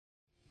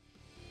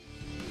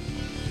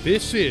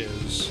This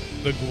is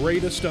The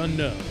Greatest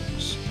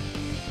Unknowns.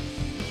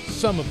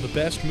 Some of the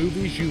best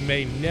movies you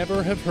may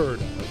never have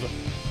heard of.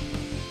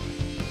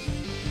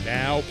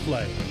 Now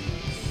playing.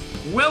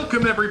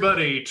 Welcome,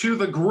 everybody, to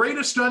The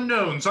Greatest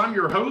Unknowns. I'm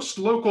your host,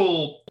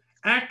 local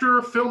actor,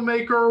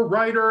 filmmaker,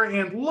 writer,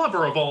 and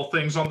lover of all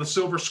things on the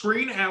silver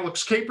screen,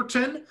 Alex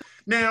Caperton.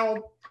 Now,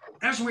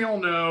 as we all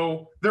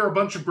know, there are a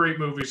bunch of great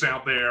movies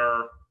out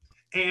there,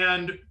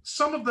 and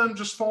some of them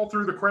just fall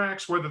through the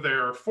cracks, whether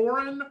they're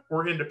foreign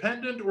or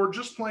independent or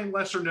just plain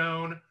lesser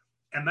known.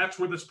 And that's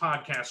where this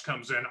podcast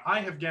comes in. I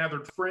have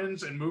gathered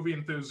friends and movie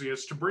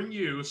enthusiasts to bring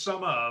you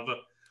some of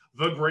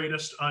the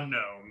greatest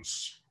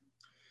unknowns.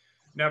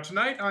 Now,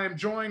 tonight I am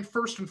joined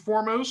first and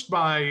foremost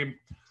by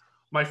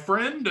my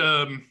friend,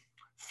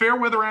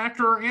 fair-weather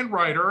actor and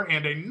writer,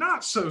 and a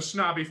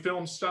not-so-snobby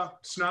film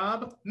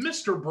snob,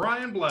 Mr.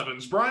 Brian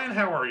Blevins. Brian,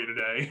 how are you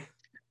today?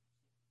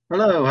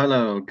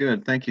 Hello.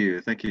 Good. Thank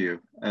you.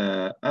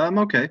 I'm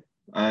okay.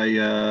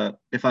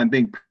 If I'm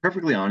being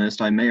perfectly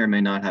honest, I may or may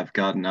not have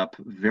gotten up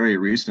very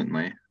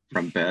recently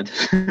from bed.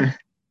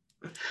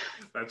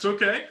 That's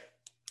okay.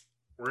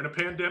 We're in a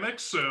pandemic,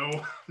 so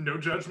no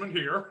judgment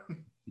here.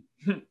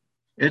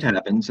 It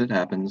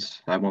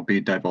happens. I won't be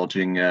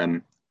divulging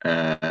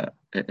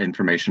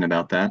information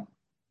about that.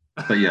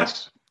 But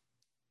yes.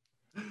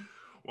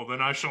 Well,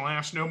 then I shall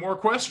ask no more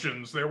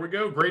questions. There we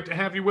go. Great to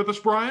have you with us,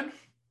 Brian.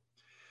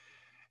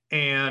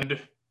 And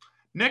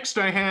next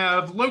I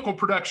have local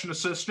production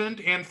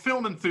assistant and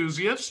film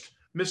enthusiast,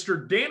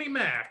 Mr. Danny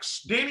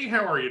Max. Danny,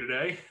 how are you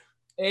today?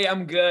 Hey,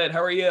 I'm good.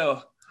 How are you?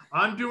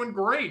 I'm doing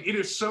great. It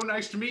is so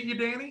nice to meet you,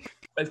 Danny.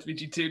 Nice to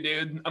meet you too,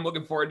 dude. I'm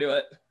looking forward to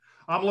it.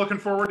 I'm looking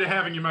forward to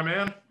having you, my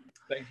man.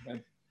 Thanks,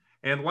 man.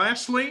 And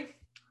lastly,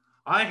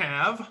 I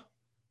have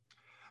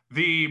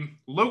the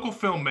local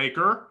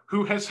filmmaker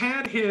who has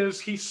had his,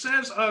 he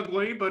says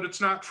ugly, but it's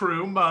not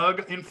true,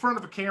 mug in front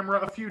of a camera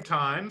a few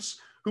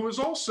times, who is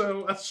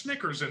also a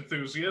Snickers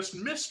enthusiast,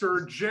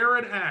 Mr.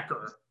 Jared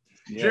Acker.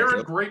 Yes,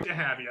 Jared, great to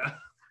have you.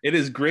 It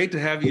is great to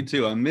have you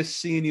too. I miss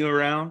seeing you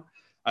around.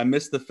 I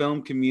miss the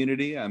film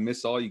community. I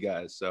miss all you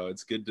guys. So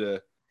it's good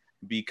to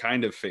be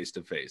kind of face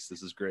to face.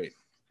 This is great.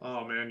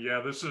 Oh man,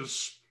 yeah, this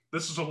is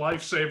a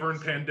lifesaver in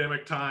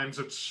pandemic times.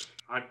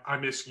 I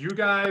miss you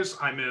guys.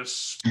 I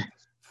miss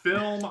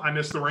film. I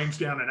miss the rains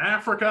down in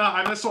Africa.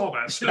 I miss all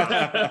that stuff.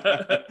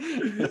 I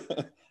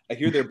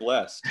hear they're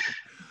blessed.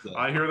 So.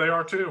 I hear they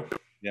are too.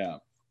 Yeah.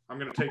 I'm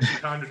going to take some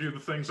time to do the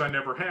things I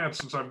never had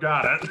since I've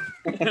got it.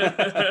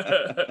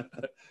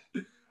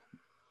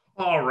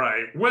 All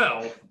right.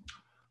 Well,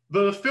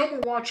 the film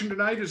we're watching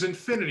tonight is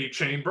Infinity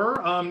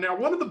Chamber. Now,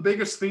 one of the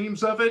biggest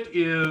themes of it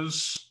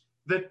is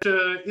that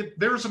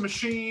there's a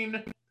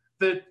machine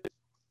that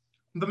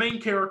the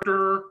main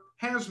character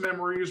has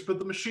memories, but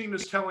the machine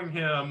is telling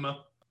him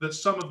that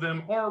some of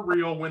them are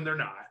real when they're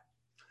not.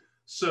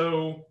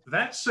 So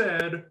that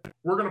said,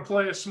 we're going to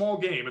play a small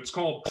game. It's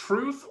called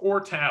Truth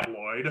or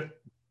Tabloid.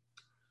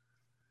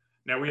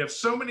 Now, we have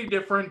so many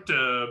different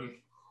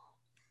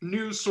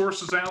news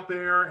sources out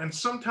there, and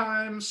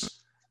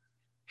sometimes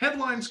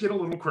headlines get a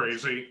little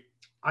crazy.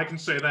 I can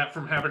say that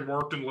from having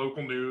worked in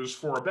local news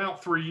for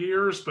about 3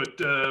 years,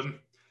 but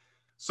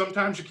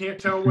sometimes you can't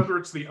tell whether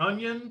it's the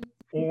Onion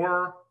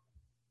or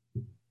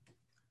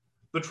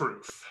the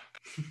Truth.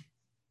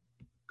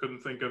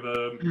 Couldn't think of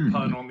a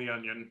pun on the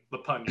onion. The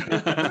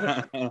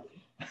punyon.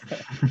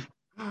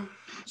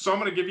 So I'm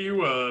going to give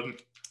you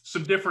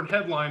some different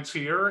headlines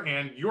here,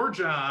 and your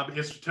job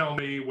is to tell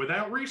me,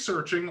 without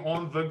researching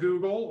on the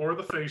Google or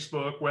the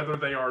Facebook, whether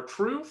they are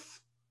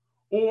truth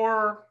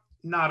or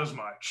not as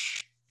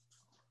much.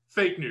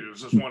 Fake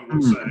news, as one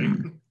would say.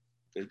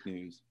 Fake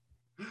news.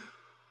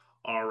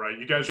 All right,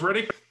 you guys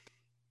ready?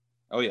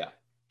 Oh, yeah.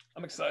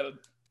 I'm excited.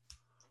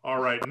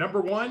 All right,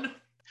 number one.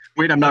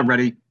 Wait, I'm not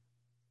ready.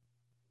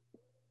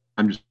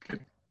 I'm just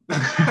kidding.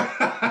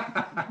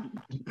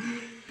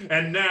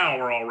 And now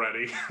we're all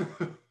ready.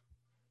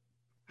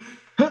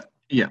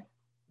 Yeah.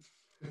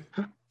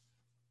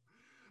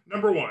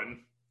 Number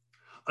one,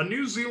 a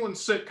New Zealand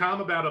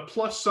sitcom about a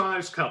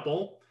plus-size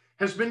couple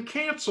has been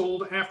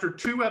canceled after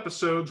 2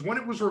 episodes when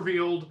it was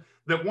revealed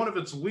that one of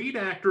its lead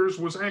actors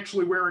was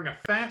actually wearing a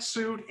fat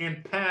suit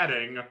and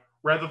padding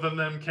rather than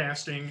them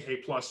casting a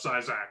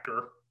plus-size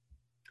actor.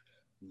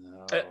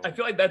 No. I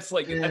feel like that's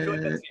like, I feel like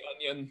that's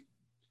the Onion.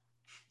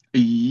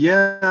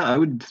 Yeah, I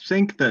would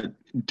think that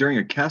during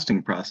a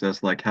casting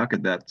process, like, how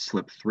could that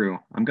slip through?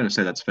 I'm going to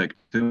say that's fake,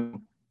 too.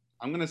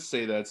 I'm going to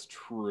say that's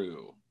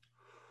true.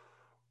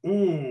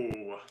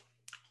 Ooh.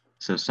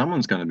 So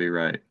someone's going to be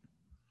right.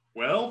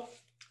 Well,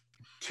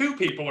 2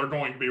 people are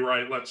going to be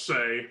right, let's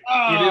say.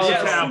 Oh, it is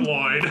yes. a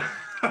tabloid.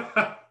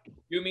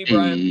 You and me,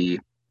 Brian. Hey.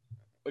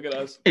 Look at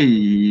us.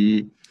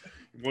 Hey.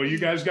 Well, you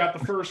guys got the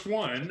first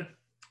one.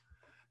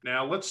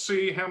 Now, let's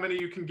see how many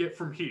you can get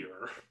from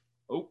here.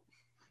 Oh.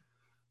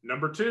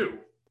 Number 2.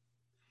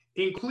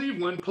 In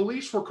Cleveland,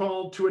 police were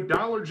called to a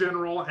Dollar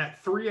General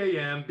at 3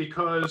 a.m.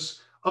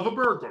 because of a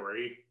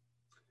burglary.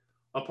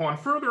 Upon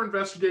further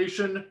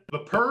investigation,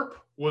 the perp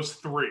was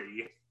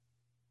 3.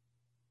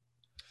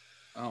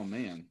 Oh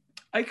man,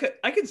 I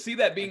could see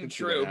that I being can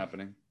see that true.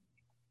 happening.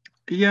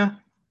 Yeah,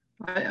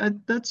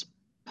 that's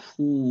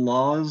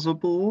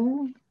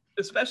plausible.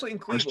 Especially in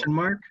Question Cleveland.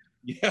 mark.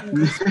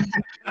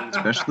 Yeah,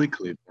 Especially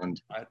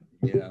Cleveland.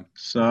 yeah.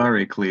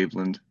 Sorry,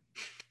 Cleveland.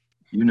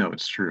 You know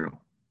it's true.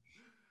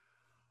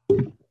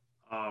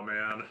 Oh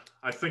man,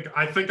 I think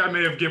I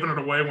may have given it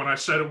away when I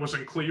said it was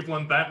in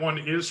Cleveland. That one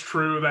is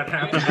true. That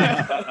happened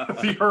in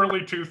the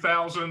early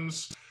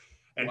 2000s,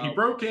 and he Wow.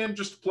 broke in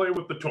just to play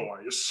with the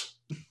toys.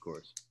 Of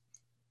course.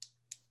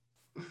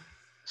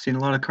 Seen a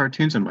lot of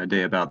cartoons in my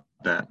day about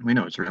that. We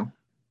know it's real.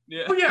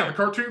 Yeah. Oh yeah, the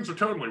cartoons are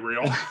totally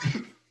real.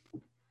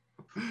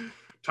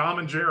 Tom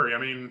and Jerry. I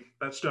mean,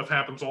 that stuff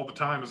happens all the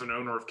time as an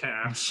owner of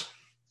cats.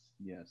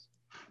 Yes.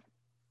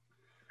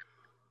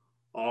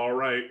 All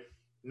right,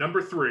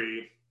 number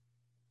 3.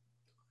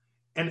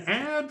 An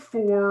ad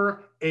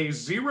for a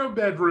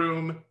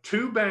 0-bedroom,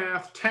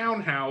 2-bath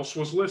townhouse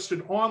was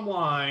listed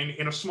online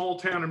in a small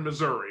town in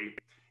Missouri.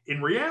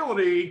 In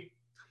reality,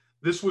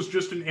 this was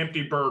just an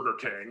empty Burger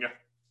King.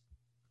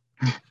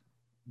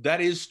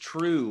 That is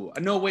true.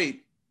 No,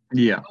 wait.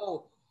 Yeah.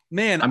 Oh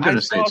man, I'm I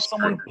gonna say saw it's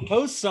someone true.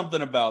 post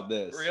something about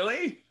this.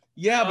 Really?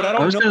 Yeah, but I I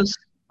don't was know gonna,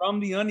 from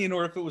the Onion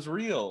or if it was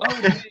real.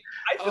 Oh, man.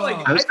 I feel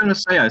like I was gonna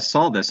say I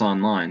saw this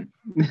online.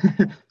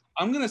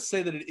 I'm gonna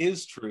say that it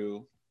is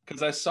true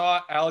because I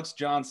saw Alex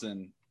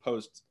Johnson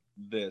post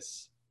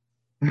this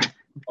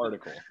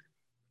article.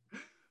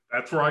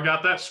 That's where I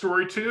got that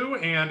story too.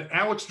 And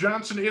Alex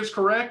Johnson is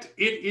correct.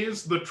 It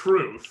is the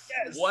truth.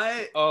 Yes.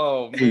 What?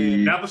 Oh man. Hey,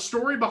 Now, the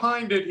story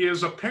behind it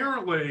is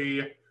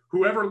apparently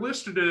whoever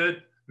listed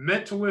it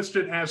meant to list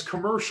it as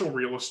commercial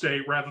real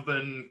estate rather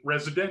than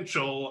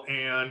residential,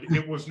 and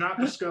it was not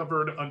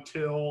discovered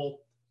until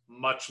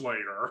much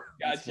later.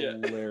 That's Gotcha.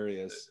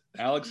 hilarious.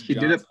 Alex He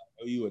did Johnson, it-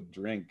 I owe you a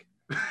drink.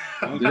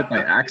 did it by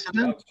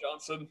accident? Alex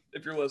Johnson,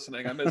 if you're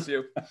listening, I miss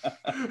you.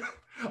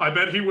 I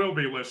bet he will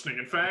be listening.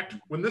 In fact,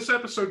 when this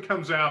episode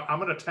comes out, I'm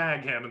going to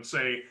tag him and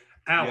say,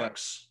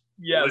 Alex,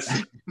 Yes.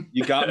 listen.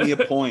 You got me a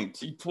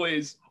point.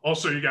 Please.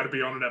 Also, you got to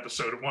be on an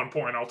episode at one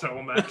point. I'll tell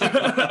him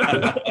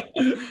that.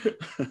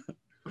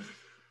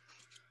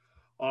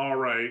 All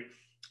right.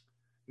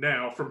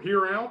 Now, from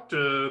here out,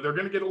 they're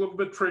going to get a little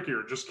bit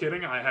trickier. Just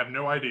kidding. I have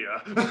no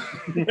idea.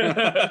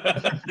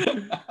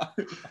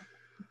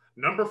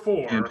 Number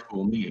 4. Can't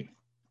fool me.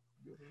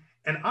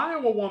 An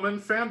Iowa woman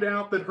found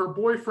out that her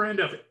boyfriend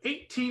of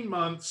 18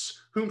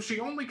 months, whom she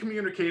only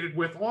communicated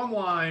with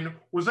online,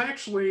 was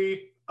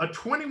actually a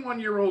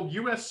 21-year-old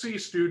USC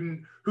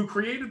student who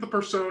created the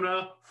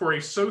persona for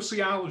a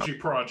sociology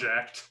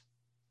project.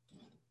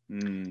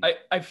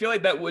 I feel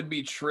like that would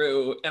be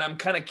true, and I'm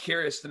kind of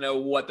curious to know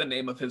what the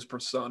name of his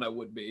persona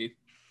would be.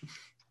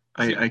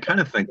 I kind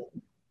of think,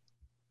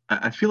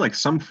 I feel like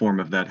some form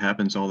of that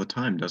happens all the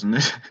time, doesn't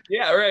it?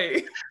 Yeah,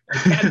 right.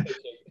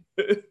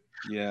 Catfishing.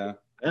 Yeah.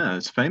 Yeah,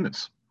 it's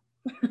famous.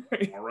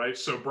 All right.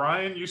 So,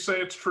 Brian, you say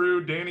it's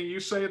true. Danny,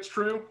 you say it's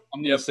true.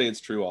 I'm gonna say it's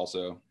true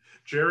also.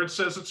 Jared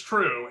says it's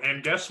true.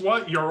 And guess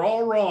what? You're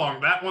all wrong.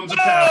 That one's a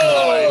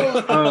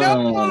tabloid.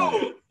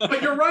 Oh.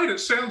 But you're right. It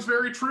sounds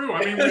very true.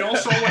 I mean, we all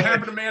saw what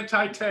happened to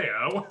Manti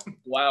Te'o.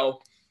 Wow.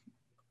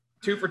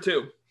 2 for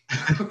 2.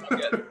 Oh my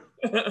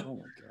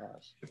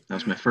gosh. That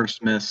was my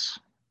first miss.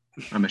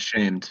 I'm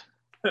ashamed.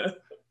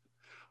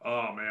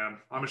 Oh, man.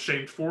 I'm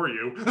ashamed for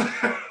you.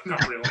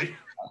 Not really.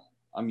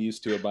 I'm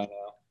used to it by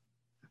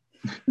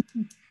now.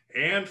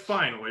 And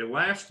finally,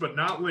 last but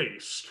not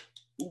least,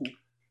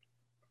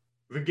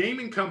 the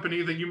gaming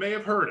company that you may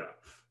have heard of,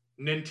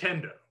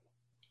 Nintendo,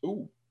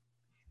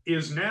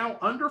 is now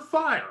under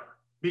fire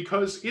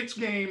because its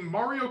game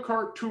Mario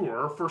Kart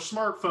Tour for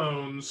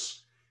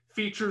smartphones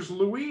features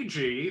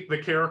Luigi, the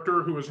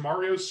character who is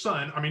Mario's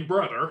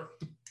brother.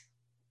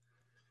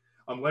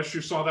 Unless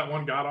you saw that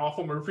one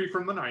god-awful movie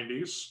from the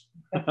 90s.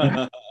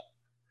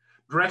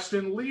 Dressed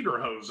in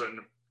lederhosen,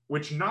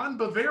 which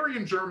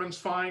non-Bavarian Germans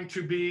find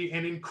to be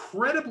an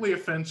incredibly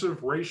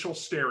offensive racial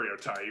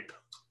stereotype.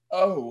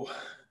 Oh.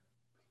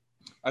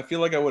 I feel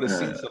like I would have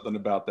seen something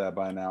about that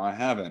by now. I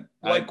haven't.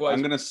 Likewise.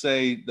 I'm gonna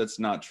say that's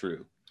not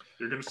true.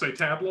 You're going to say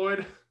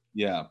tabloid?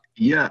 Yeah.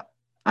 Yeah,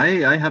 I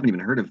haven't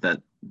even heard of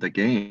the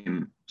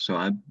game.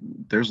 So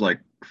there's like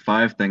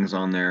 5 things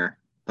on there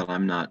that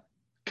I'm not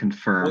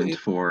confirmed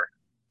for.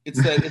 It's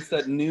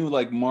that new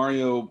like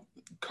Mario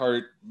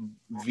Kart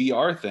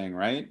VR thing,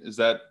 right? Is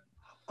that?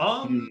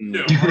 No,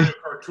 Mario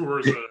Kart Tour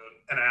is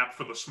an app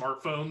for the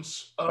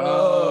smartphones.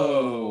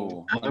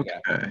 Oh.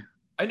 Okay.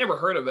 I never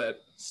heard of it.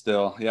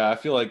 Still, yeah. I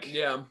feel like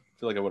Yeah.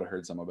 I would have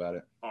heard some about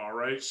it. All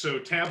right, so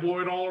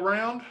tabloid all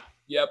around.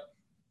 Yep.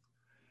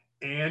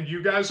 And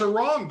you guys are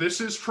wrong.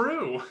 This is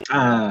true.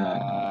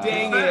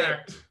 Dang In it.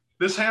 fact,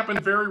 this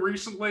happened very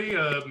recently.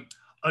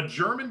 A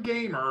German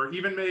gamer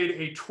even made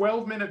a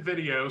 12-minute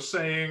video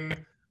saying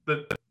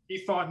that he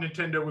thought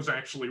Nintendo was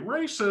actually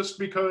racist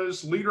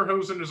because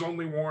lederhosen is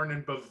only worn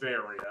in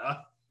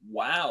Bavaria.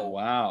 Wow.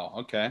 Wow.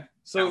 Okay.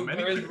 So How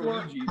many there is people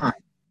are- Luigi.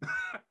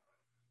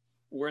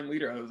 We're in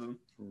lederhosen.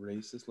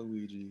 Racist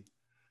Luigi.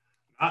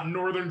 Not in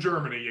northern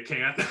Germany, you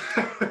can't.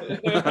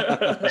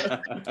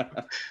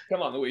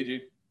 Come on,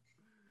 Luigi.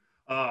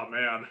 Oh,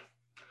 man.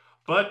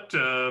 But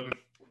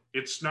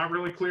it's not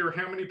really clear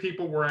how many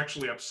people were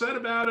actually upset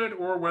about it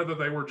or whether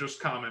they were just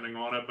commenting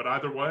on it. But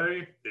either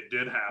way, it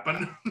did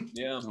happen.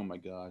 Yeah. Oh my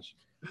gosh.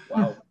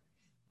 Wow.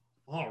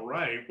 All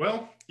right.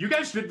 Well, you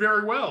guys did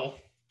very well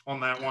on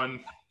that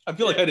one. I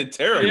feel like I did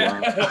terrible.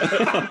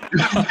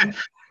 Yeah.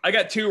 I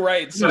got 2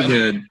 right, so So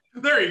good.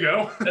 There you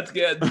go. that's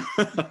good.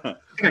 I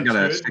think I got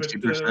a That's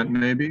good, but, 60%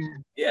 maybe.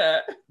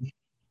 Yeah.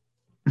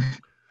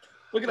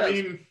 Look at I that.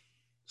 mean,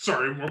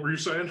 sorry, what were you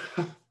saying?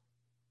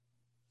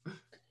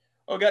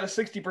 Oh, got a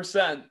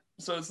 60%,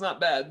 so it's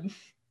not bad.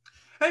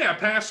 Hey, I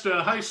passed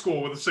high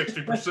school with a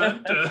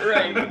 60%.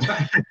 Right.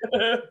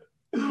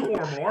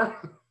 Or more.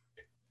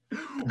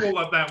 We'll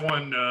let that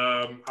one,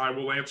 I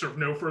will answer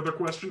no further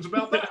questions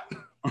about that.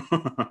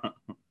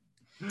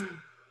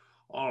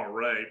 All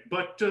right.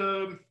 But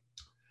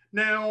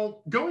now,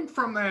 going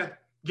from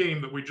that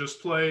game that we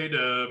just played,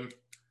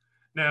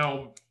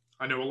 now,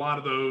 I know a lot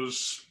of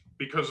those,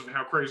 because of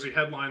how crazy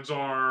headlines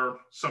are,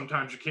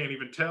 sometimes you can't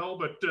even tell,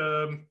 but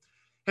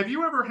have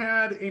you ever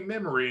had a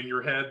memory in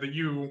your head that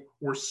you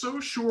were so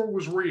sure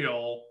was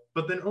real,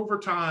 but then over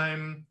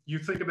time you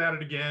think about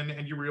it again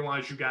and you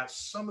realize you got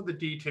some of the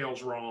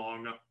details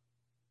wrong?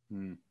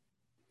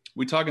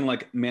 We talking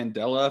like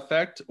Mandela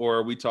effect, or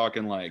are we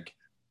talking like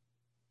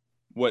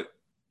what?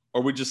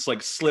 Or we just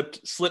like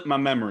slipped my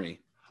memory?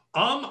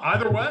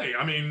 Either way.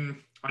 I mean,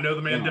 I know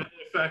the Mandela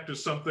effect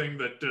is something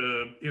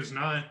that is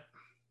not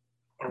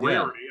a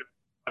rarity.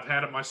 I've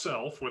had it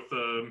myself with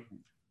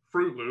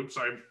Fruit Loops.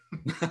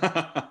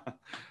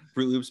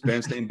 Fruit Loops,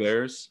 Berenstain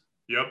Bears.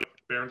 Yep,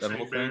 That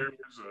whole Berenstain thing?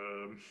 Bears.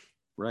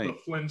 Right.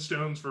 The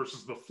Flintstones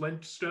versus the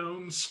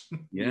Flintstones.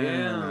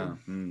 Yeah.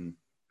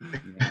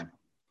 Yeah.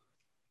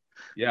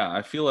 Yeah,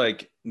 I feel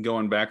like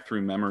going back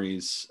through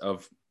memories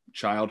of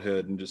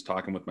childhood and just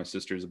talking with my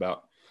sisters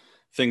about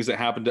things that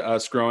happened to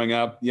us growing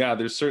up. Yeah,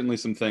 there's certainly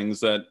some things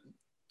that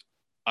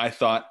I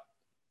thought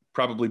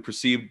probably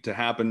perceived to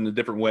happen in a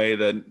different way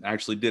that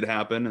actually did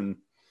happen. And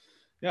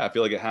yeah, I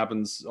feel like it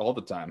happens all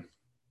the time.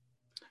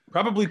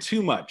 Probably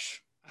too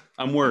much.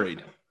 I'm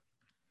worried.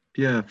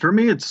 Yeah, for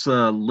me, it's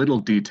little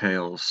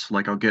details.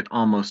 Like I'll get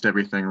almost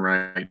everything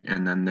right,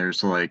 and then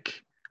there's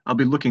like I'll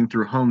be looking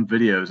through home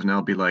videos, and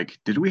I'll be like,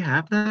 "Did we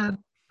have that?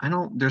 I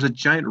don't." There's a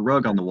giant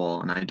rug on the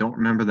wall, and I don't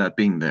remember that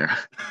being there.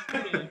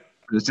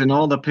 It's in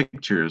all the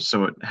pictures,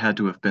 so it had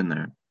to have been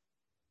there.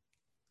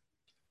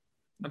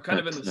 I'm kind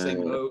of in the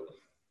same boat.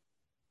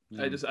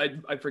 Yeah.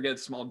 I forget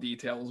small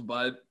details,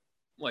 but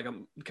like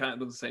I'm kind of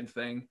doing the same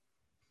thing.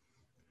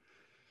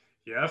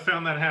 Yeah, I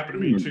found that happen to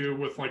me too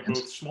with like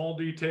both small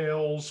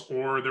details,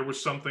 or there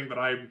was something that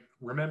I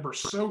remember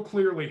so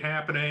clearly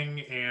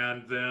happening,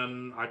 and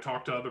then I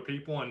talked to other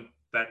people and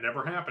that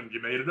never happened.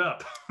 You made it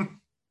up.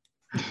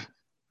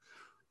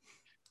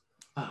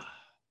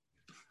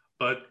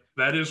 But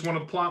that is one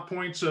of the plot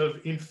points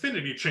of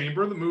Infinity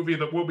Chamber, the movie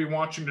that we'll be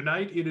watching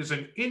tonight. It is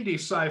an indie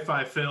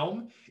sci-fi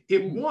film.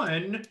 It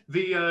won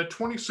the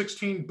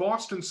 2016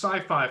 Boston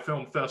Sci-Fi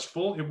Film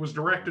Festival. It was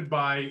directed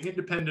by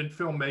independent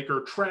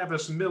filmmaker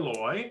Travis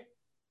Milloy.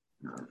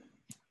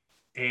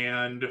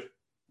 And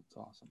That's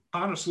awesome.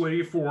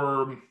 honestly,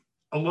 for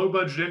a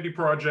low-budget indie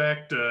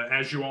project,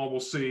 as you all will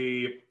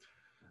see,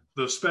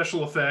 the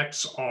special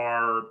effects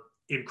are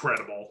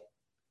incredible.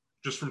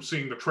 Just from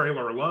seeing the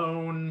trailer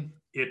alone,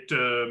 and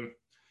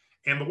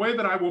the way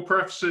that I will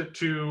preface it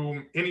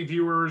to any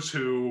viewers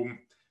who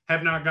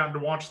have not gotten to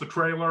watch the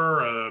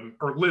trailer,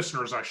 or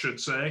listeners, I should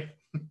say,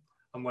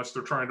 unless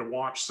they're trying to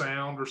watch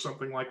sound or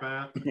something like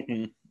that.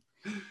 Do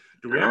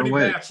we have any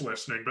bats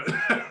listening?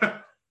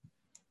 But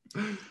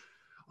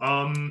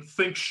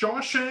think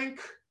Shawshank,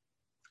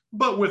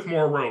 but with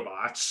more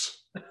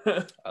robots.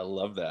 I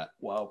love that.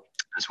 Wow.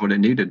 That's what it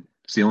needed.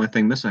 It's the only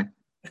thing missing.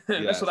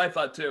 That's what I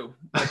thought too.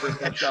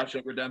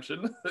 Shawshank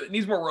Redemption. It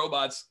needs more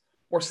robots,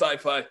 more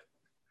sci-fi.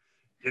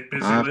 Get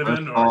busy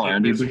living or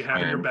get busy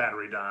having your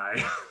battery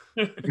die.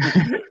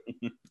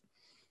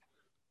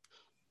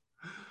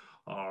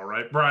 All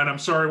right, Brian, I'm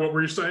sorry, what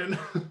were you saying?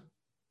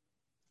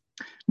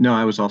 No,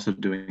 I was also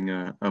doing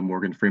a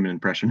Morgan Freeman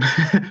impression.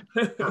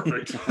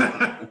 Perfect.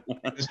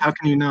 How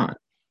can you not?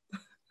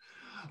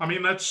 I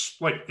mean, that's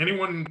like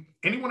anyone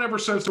ever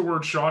says the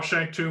word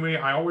Shawshank to me,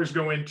 I always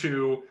go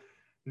into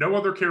no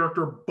other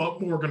character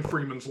but Morgan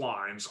Freeman's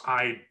lines.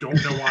 I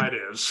don't know why it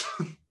is.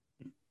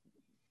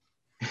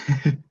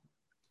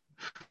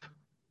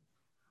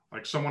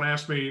 Like someone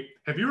asked me,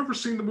 have you ever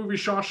seen the movie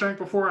Shawshank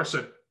before? I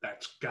said,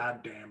 that's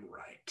goddamn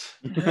right.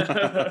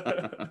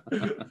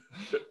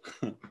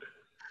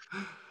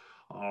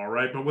 All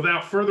right, but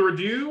without further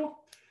ado,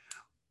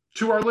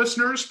 to our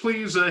listeners,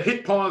 please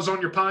hit pause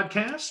on your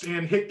podcast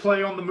and hit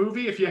play on the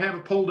movie if you have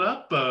it pulled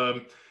up.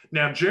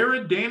 Now,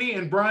 Jared, Danny,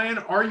 and Brian,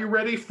 are you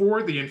ready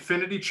for the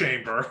Infinity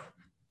Chamber?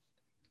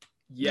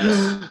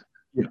 Yes.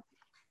 Yeah,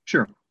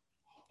 sure.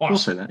 Awesome. We'll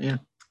say that, yeah.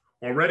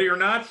 Well, ready or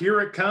not, here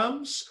it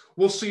comes.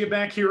 We'll see you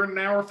back here in an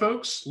hour,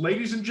 folks.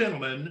 Ladies and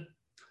gentlemen,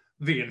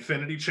 the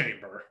Infinity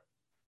Chamber.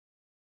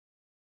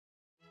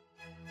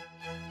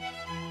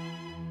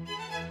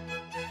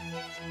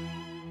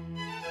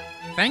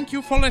 Thank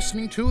you for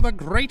listening to The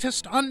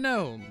Greatest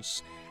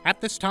Unknowns. At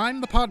this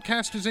time, the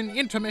podcast is in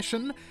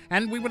intermission,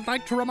 and we would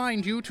like to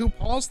remind you to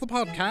pause the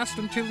podcast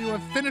until you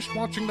have finished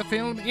watching the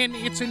film in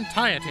its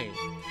entirety.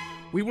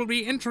 We will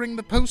be entering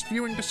the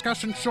post-viewing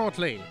discussion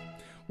shortly.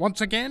 Once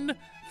again,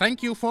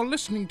 thank you for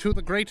listening to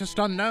The Greatest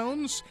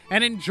Unknowns,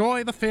 and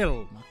enjoy the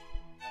film.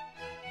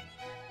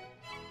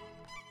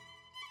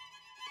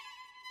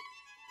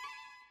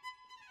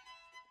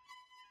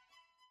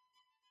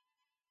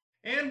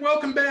 And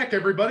welcome back,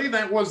 everybody.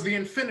 That was The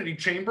Infinity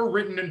Chamber,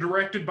 written and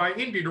directed by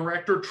indie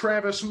director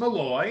Travis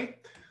Malloy.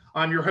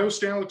 I'm your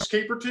host, Alex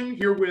Caperton,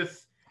 here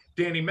with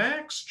Danny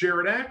Max,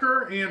 Jared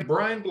Acker, and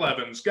Brian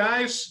Blevins.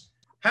 Guys,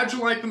 how'd you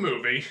like the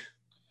movie?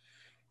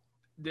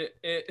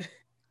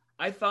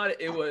 I thought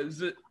it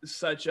was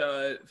such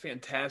a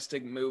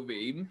fantastic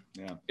movie.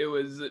 Yeah. It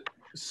was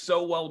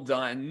so well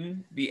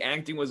done. The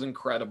acting was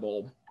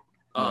incredible.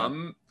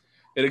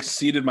 It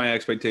exceeded my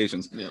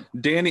expectations. Yeah.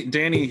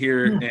 Danny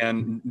here,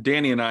 and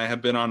Danny and I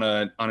have been on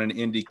an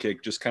indie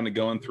kick, just kind of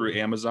going through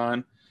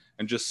Amazon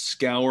and just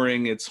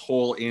scouring its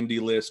whole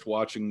indie list,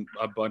 watching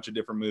a bunch of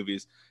different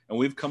movies, and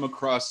we've come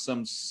across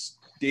some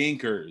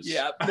stinkers.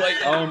 Yeah, like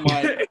Oh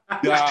my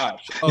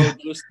gosh! Oh,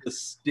 just the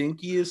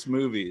stinkiest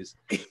movies.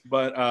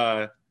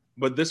 But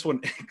this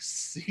one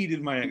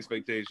exceeded my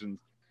expectations.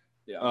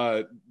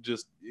 Yeah.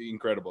 Just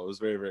incredible. It was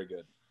very, very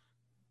good.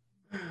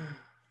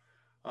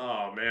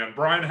 Oh, man.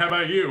 Brian, how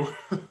about you?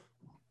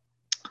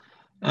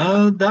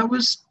 That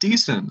was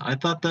decent. I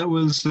thought that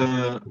was,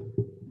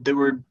 they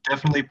were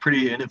definitely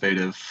pretty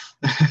innovative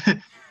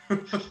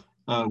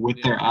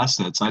with their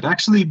assets. I'd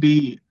actually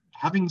be,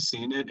 having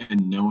seen it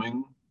and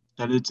knowing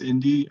that it's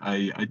indie,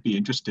 I'd be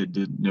interested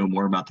to know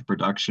more about the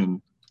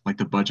production, like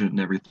the budget and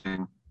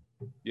everything.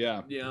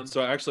 Yeah. Yeah.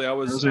 So actually, I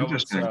was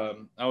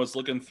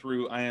looking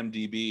through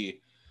IMDb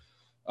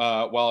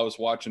while I was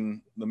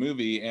watching the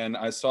movie, and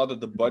I saw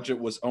that the budget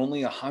was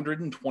only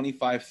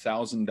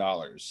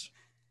 $125,000.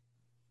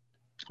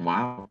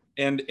 Wow.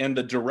 And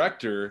the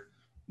director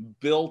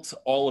built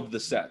all of the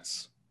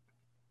sets.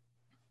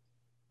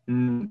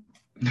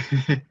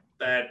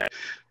 That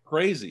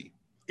Crazy.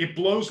 it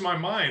blows my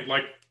mind.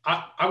 Like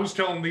I was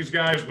telling these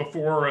guys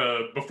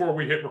before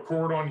we hit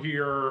record on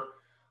here,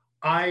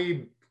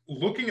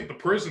 looking at the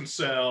prison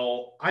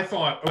cell, I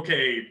thought,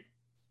 okay,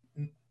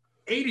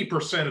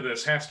 80% of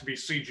this has to be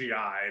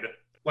CGI'd,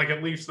 like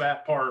at least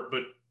that part,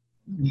 but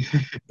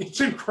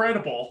it's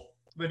incredible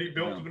that he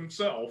built it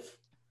himself.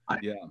 I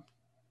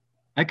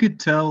could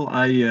tell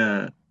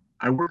I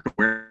worked a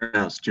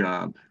warehouse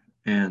job,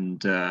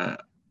 and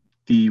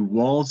the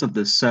walls of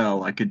the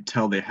cell, I could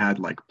tell they had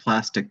like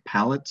plastic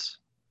pallets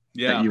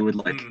that you would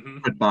like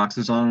put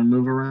boxes on and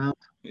move around.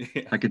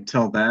 Yeah. I could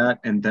tell that,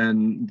 and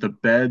then the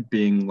bed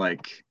being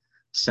like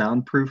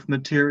soundproof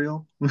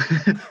material.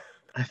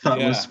 I thought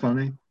was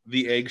funny.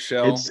 The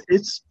eggshell.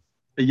 It's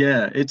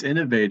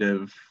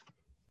innovative.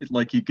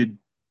 Like you could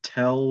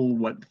tell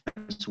what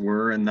things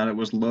were and that it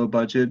was low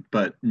budget,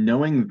 but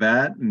knowing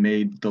that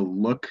made the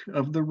look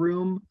of the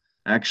room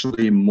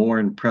actually more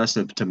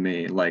impressive to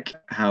me, like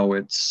how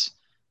it's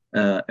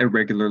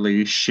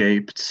irregularly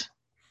shaped,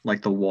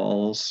 like the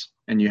walls,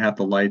 and you have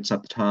the lights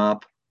up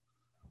top.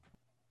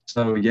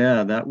 So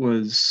yeah,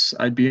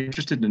 I'd be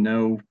interested to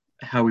know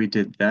how he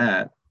did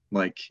that,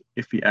 like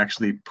if he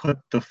actually put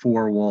the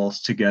four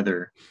walls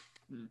together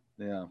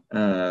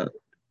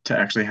to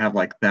actually have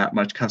like that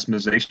much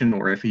customization,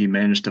 or if he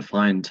managed to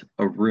find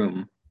a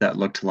room that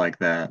looked like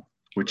that,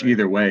 which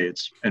either way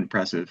it's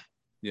impressive.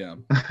 Yeah.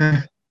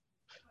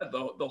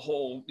 the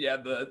whole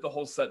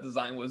set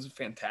design was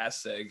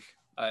fantastic,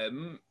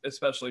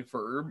 especially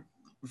for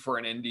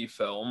an indie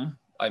film.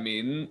 I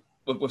mean,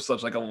 with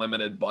such like a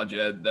limited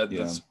budget,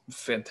 that's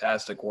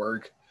fantastic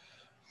work.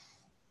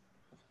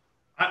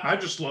 I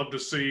just love to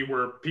see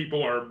where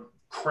people are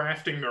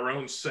crafting their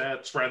own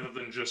sets rather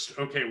than just,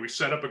 okay, we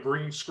set up a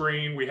green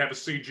screen, we have a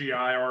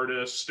CGI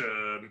artist,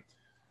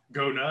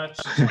 go nuts.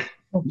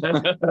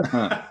 It's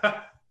like...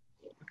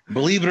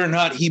 Believe it or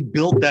not, he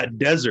built that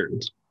desert.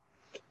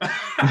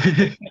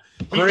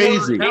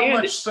 Crazy. How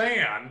much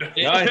sand?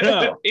 I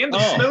know. And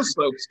the snow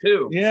slopes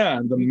too. Yeah,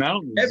 the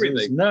mountains.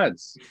 Everything.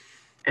 Nuts.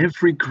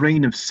 Every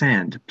grain of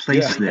sand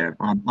placed there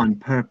on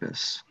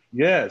purpose.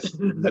 Yes,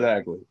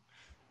 exactly.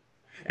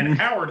 And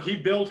Howard, he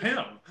built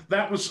him.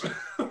 That was...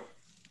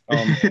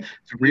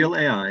 It's real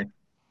AI.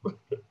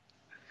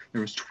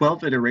 There was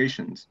 12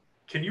 iterations.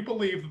 Can you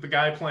believe that the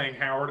guy playing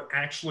Howard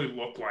actually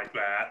looked like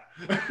that?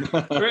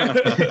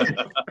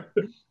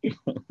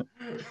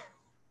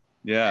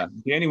 Yeah.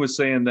 Danny was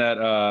saying that,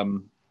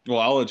 well,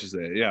 I'll let you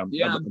say it. Yeah.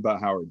 About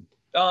Howard.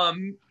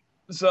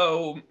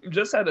 So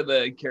just out of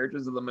the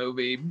characters of the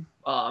movie,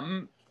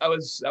 I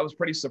was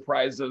pretty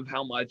surprised of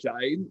how much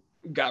I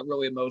got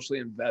really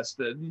emotionally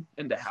invested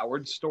into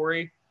Howard's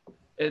story.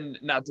 And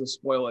not to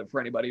spoil it for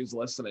anybody who's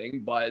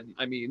listening, but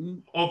I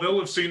mean... Oh, they'll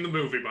have seen the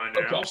movie by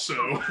now,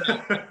 so...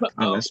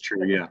 Oh, that's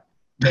true, yeah.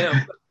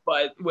 Yeah,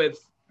 but with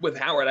with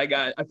Howard, I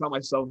found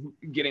myself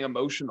getting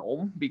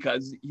emotional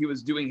because he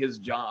was doing his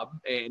job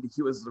and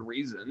he was the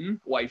reason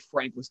why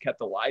Frank was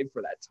kept alive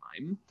for that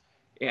time.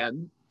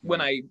 And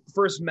when I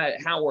first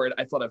met Howard,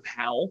 I thought of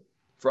Hal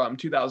from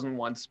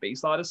 2001: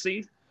 Space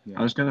Odyssey. Yeah.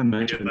 I was gonna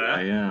mention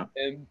that, yeah.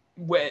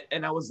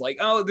 And I was like,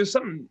 oh, there's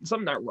something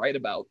not right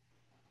about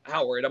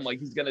Howard. I'm like,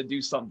 he's gonna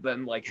do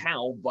something like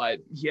Hal, but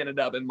he ended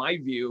up, in my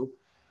view,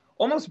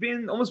 almost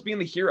being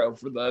the hero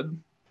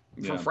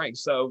for Frank.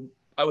 So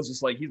I was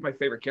just like, he's my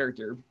favorite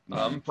character,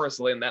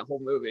 personally, in that whole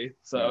movie.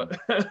 So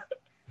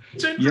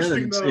It's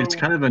interesting, though. It's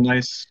kind of a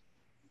nice.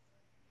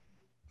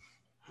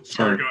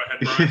 Sorry, go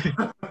ahead,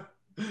 Brian.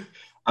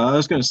 I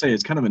was going to say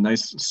it's kind of a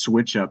nice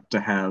switch up to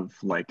have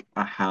like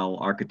a Hal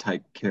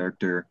archetype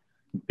character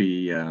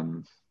be,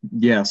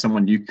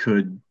 someone you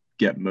could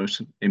get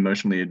most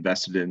emotionally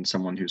invested in,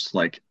 someone who's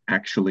like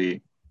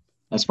actually,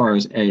 as far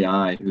as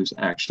AI, who's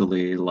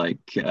actually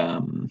like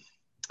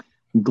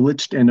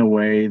glitched in a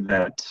way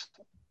that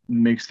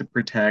makes the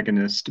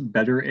protagonist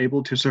better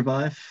able to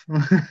survive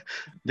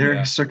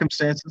their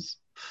circumstances.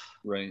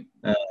 Right.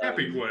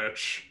 Happy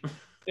glitch.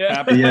 yeah,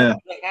 Happy, Yeah.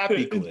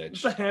 happy glitch.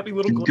 it's a happy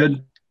little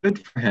glitch.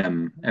 Good for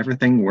him.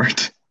 Everything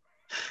worked.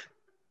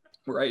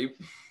 Right.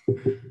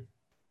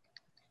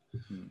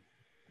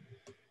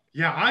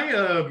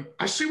 Yeah,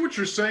 I see what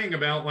you're saying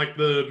about like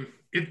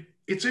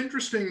it's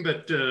interesting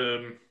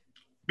that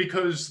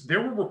because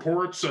there were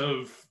reports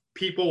of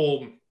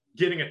people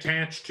getting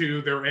attached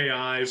to their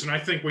AIs, and I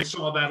think we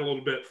saw that a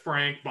little bit.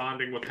 Frank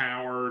bonding with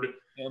Howard.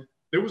 Yeah.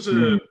 There was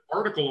an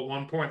article at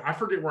one point, I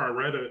forget where I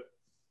read it,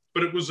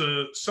 but it was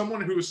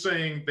someone who was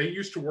saying they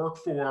used to work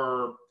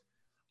for,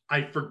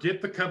 I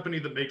forget the company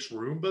that makes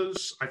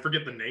Roombas. I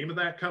forget the name of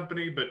that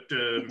company, but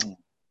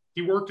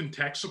he worked in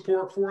tech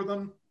support for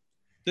them.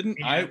 Didn't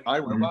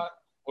iRobot,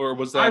 or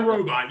was that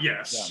iRobot?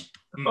 Yes.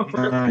 Yeah.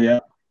 Mhm. Yeah.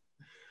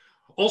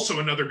 Also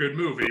another good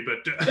movie,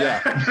 but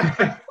Yeah.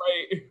 Right.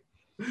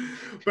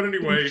 But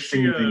anyway,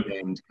 she Indie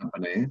games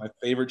company. my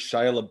favorite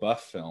Shia LaBeouf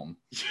film?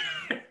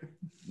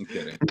 I'm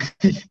kidding.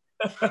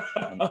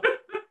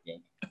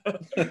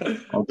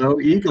 Although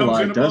Eagle Comes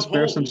Eye in does above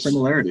bear some holes.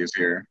 similarities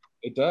here.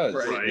 It does.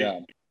 Right. Yeah.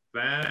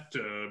 that.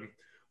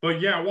 But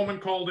yeah, a woman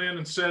called in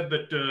and said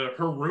that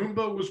her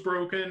Roomba was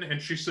broken,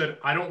 and she said,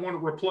 "I don't want it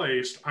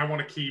replaced. I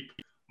want to keep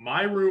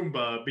my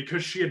Roomba,"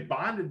 because she had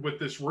bonded with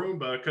this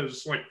Roomba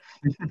because like,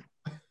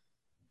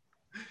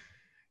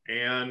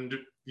 and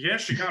yeah,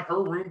 she got her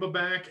Roomba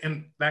back,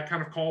 and that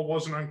kind of call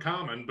wasn't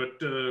uncommon.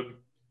 But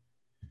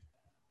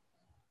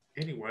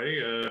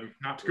anyway,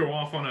 not to go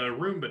off on a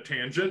Roomba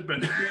tangent,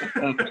 but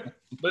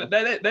But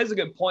that's a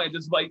good point.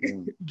 Just like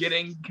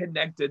getting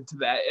connected to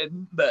that,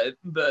 and the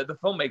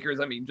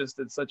filmmakers, I mean, just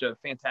did such a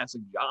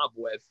fantastic job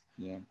with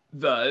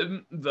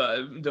the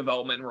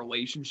development and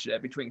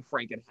relationship between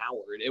Frank and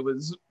Howard. It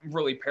was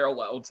really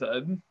parallel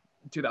to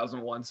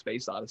 2001: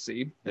 Space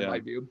Odyssey, in my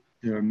view.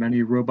 There are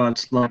many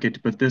robots like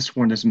it, but this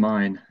one is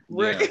mine.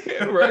 Right,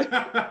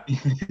 right.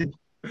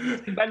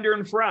 Bender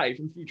and Fry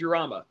from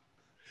Futurama.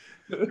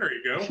 There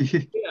you go.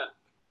 Yeah.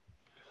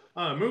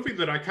 A movie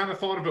that I kind of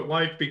thought of it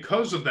like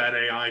because of that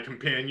AI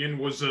companion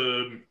was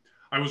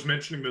I was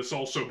mentioning this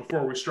also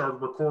before we started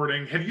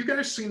recording. Have you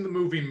guys seen the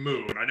movie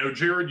Moon? I know,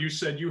 Jared, you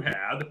said you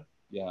had.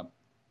 Yeah.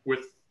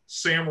 With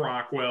Sam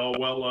Rockwell.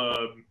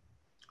 Well,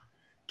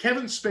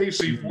 Kevin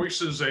Spacey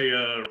voices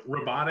a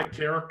robotic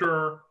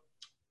character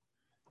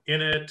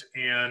in it,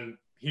 and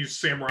he's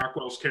Sam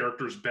Rockwell's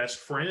character's best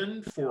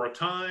friend for a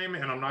time,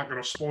 and I'm not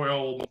going to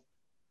spoil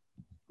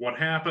what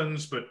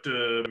happens, but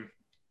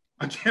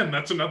again,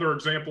 that's another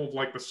example of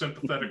like the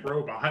sympathetic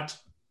robot.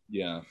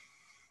 Yeah.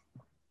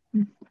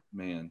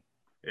 Man.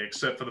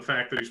 Except for the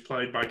fact that he's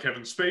played by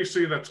Kevin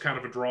Spacey. That's kind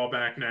of a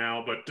drawback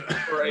now, but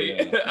Right.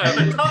 at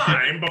the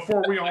time,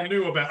 before we all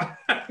knew about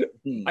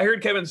I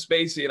heard Kevin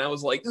Spacey and I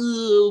was like,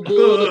 oh,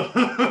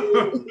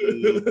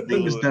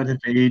 Things that have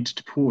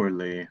aged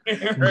poorly.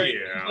 right.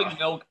 Yeah. Like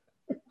milk.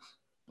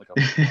 Like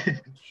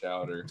a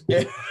chowder.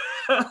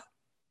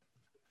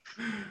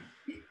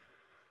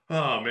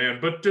 Oh, man.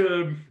 But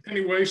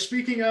anyway,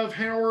 speaking of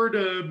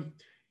Howard,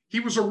 he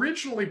was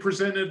originally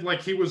presented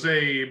like he was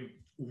a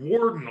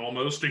warden,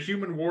 almost a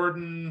human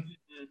warden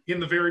in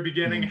the very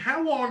beginning.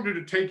 How long did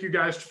it take you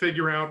guys to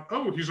figure out,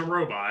 oh, he's a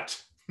robot?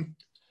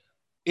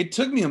 It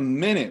took me a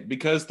minute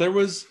because there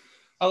was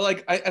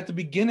at the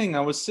beginning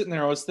I was sitting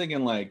there, I was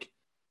thinking like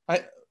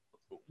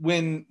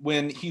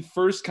when he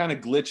first kind of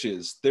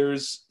glitches,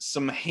 there's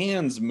some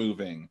hands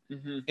moving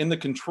in the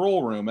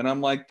control room, and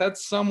I'm like,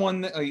 that's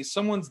someone,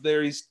 someone's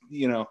there, he's,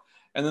 you know.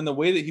 And then the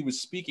way that he was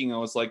speaking, I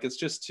was like, it's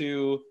just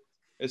too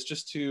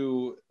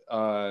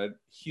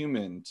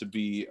human to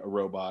be a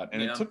robot.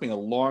 And it took me a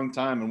long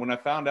time, and when I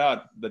found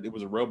out that it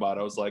was a robot,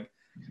 I was like,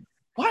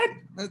 what?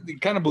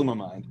 It kind of blew my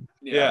mind.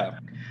 Yeah.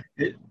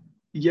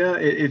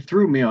 It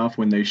threw me off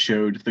when they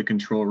showed the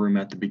control room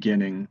at the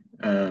beginning.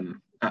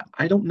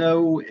 I don't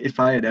know if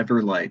I had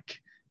ever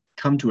like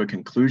come to a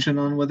conclusion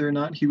on whether or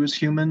not he was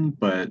human,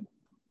 but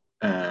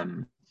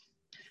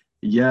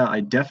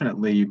I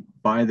definitely,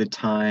 by the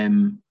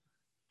time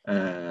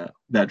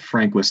that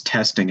Frank was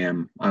testing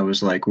him, I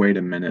was like, wait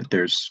a minute,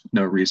 there's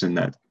no reason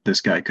that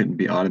this guy couldn't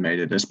be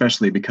automated,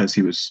 especially because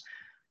he was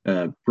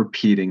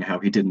repeating how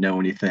he didn't know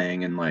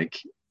anything and like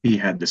he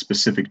had the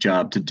specific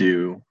job to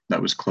do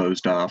that was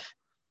closed off.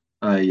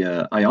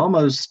 I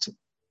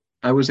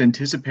was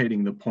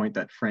anticipating the point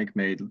that Frank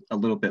made a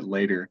little bit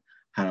later,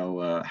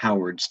 how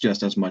Howard's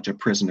just as much a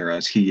prisoner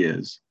as he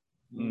is.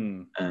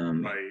 Mm.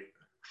 Right.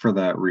 For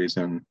that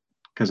reason,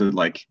 because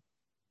like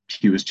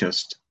he was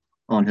just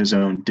on his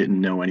own,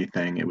 didn't know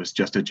anything. It was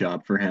just a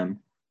job for him.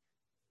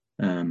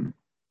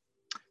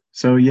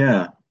 So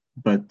yeah,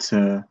 but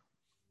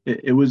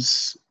it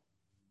was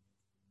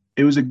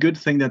a good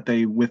thing that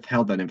they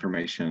withheld that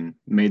information,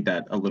 made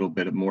that a little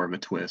bit more of a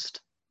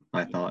twist,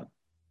 I thought.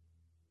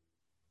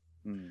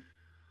 Mm.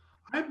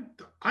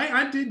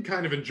 I did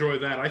kind of enjoy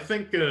that. I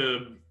think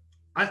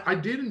I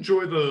did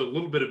enjoy the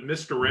little bit of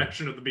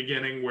misdirection at the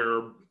beginning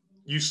where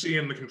you see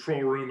in the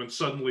control room and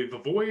suddenly the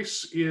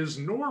voice is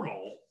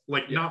normal,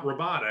 like not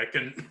robotic.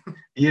 And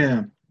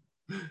Yeah.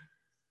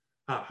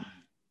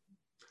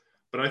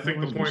 but I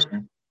think the point.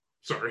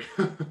 Sorry.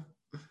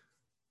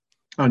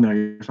 Oh no,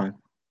 you're fine.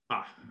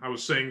 I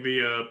was saying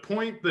the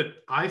point that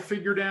I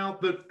figured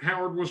out that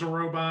Howard was a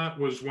robot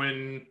was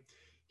when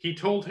he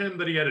told him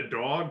that he had a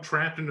dog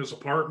trapped in his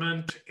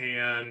apartment,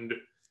 and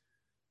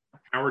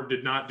Howard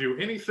did not do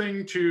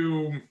anything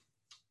to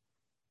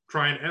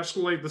try and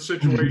escalate the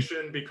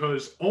situation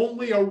because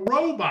only a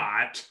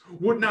robot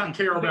would not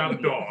care about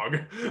a dog.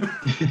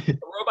 The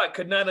robot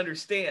could not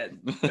understand.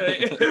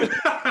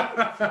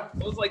 I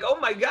was like, oh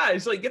my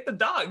gosh, like get the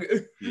dog.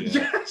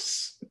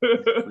 Yes.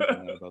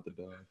 About the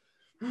dog.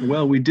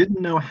 Well, we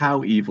didn't know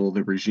how evil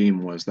the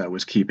regime was that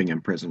was keeping him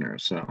prisoner,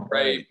 so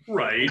Right.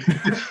 Right.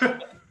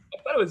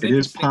 I thought it was it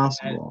is interesting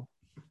possible.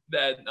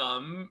 that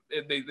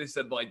they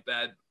said like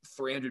that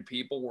 300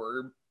 people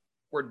were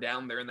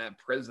down there in that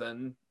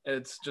prison.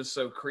 It's just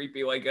so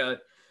creepy. Like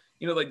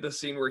like the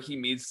scene where he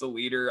meets the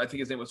leader. I think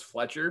his name was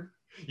Fletcher.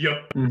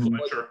 Yep. Mhm.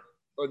 Fletcher.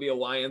 Or the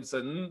Alliance,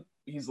 and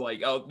he's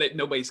like, "Oh,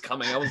 nobody's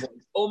coming." I was like,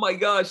 "Oh my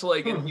gosh!"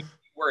 Like, and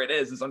where it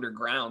is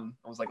underground.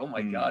 I was like, "Oh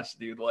my gosh,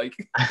 dude!" Like,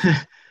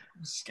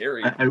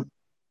 scary.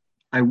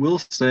 I will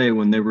say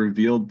when they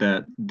revealed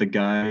that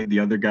the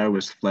other guy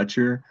was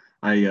Fletcher,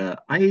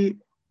 I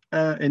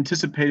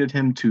anticipated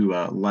him to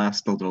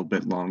last a little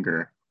bit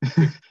longer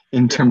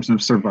in terms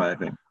of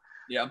surviving.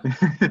 Yeah.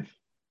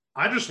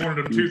 I just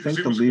wanted him You to because think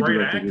he the was a leader great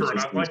of the actor, and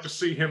I'd like resistance- to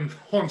see him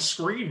on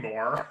screen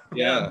more.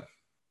 Yeah.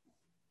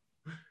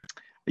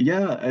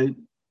 Yeah,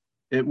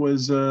 it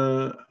was.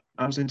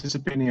 I was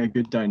anticipating a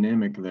good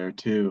dynamic there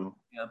too.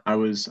 Yeah. I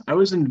was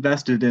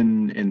invested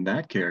in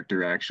that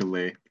character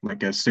actually.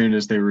 Like as soon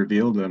as they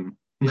revealed him.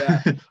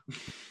 Yeah.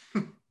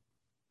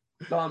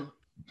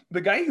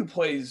 The guy who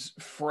plays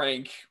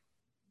Frank,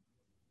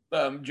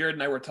 Jared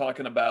and I were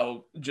talking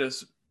about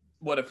just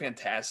what a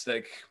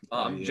fantastic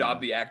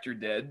job the actor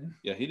did.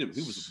 Yeah, he did.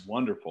 He was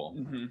wonderful.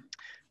 Mm-hmm.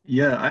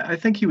 Yeah, I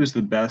think he was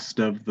the best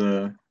of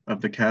the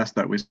cast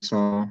that we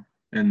saw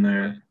in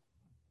there,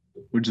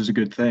 which is a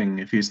good thing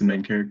if he's the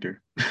main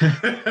character.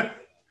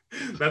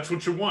 That's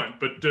what you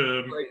want. But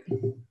Right.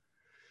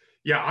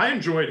 yeah, I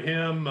enjoyed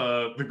him.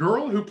 The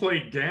girl who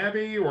played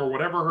Gabby, or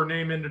whatever her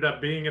name ended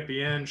up being at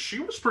the end, she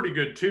was pretty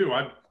good too.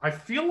 I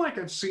feel like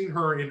I've seen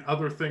her in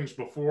other things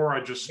before.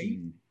 I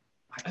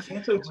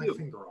can't so put my too.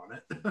 finger on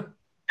it.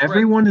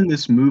 Everyone in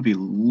this movie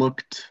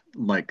looked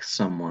like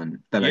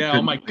someone that I Yeah, oh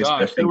couldn't my place my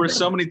gosh. There were finger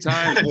so on. many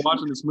times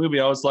watching this movie,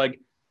 I was like,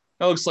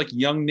 that looks like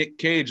young Nick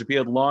Cage if he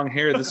had long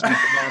hair. This would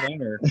be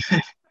on air.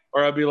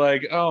 Or I'd be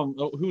like,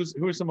 who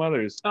are some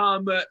others?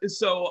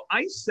 So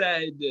I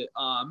said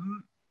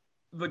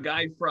the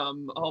guy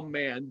from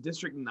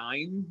District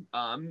 9,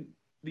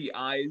 the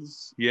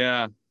eyes.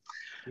 Yeah.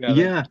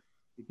 A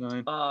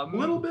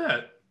little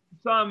bit.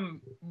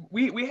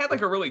 We had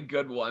like a really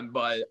good one,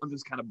 but I'm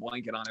just kind of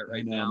blanking on it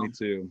right now. Me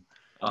too.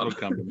 It'll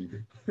come to me.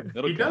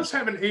 He does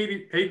have an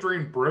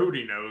Adrian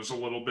Brody nose a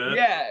little bit.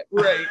 Yeah,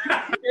 right.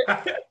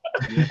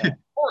 Yeah.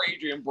 Poor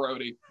Adrian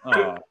Brody.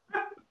 Oh.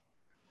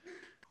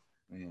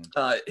 Man.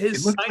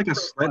 His It looked side like a profile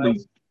slightly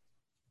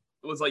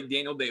was like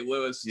Daniel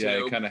Day-Lewis too. Yeah,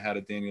 he kind of had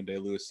a Daniel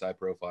Day-Lewis side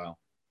profile.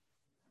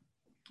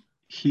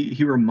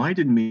 he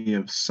reminded me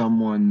of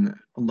someone,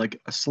 like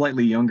a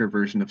slightly younger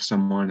version of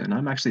someone, and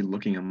I'm actually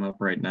looking him up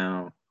right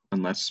now,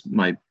 unless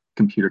my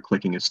computer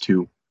clicking is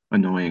too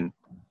annoying.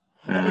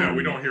 No,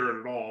 we don't hear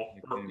it at all.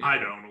 Or I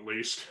don't, at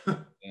least.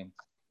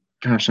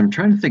 Gosh, I'm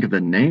trying to think of the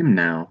name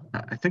now.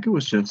 I think it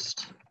was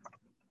just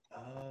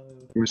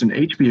there was an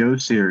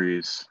HBO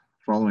series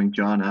following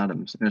John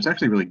Adams, and it's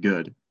actually really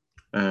good.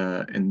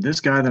 And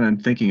this guy that I'm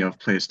thinking of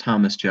plays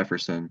Thomas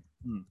Jefferson.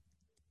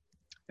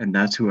 And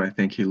that's who I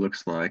think he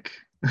looks like.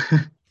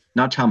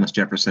 Not Thomas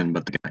Jefferson,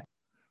 but the guy.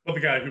 Well,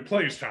 the guy who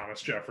plays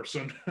Thomas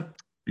Jefferson.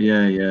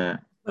 Yeah.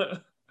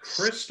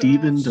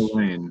 Stephen Christos.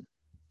 Delane.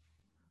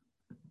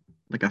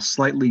 Like a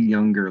slightly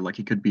younger, like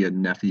he could be a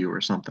nephew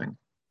or something.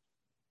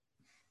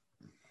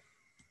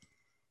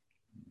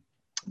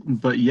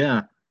 But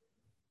yeah,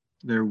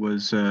 there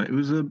was it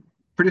was a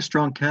pretty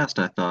strong cast,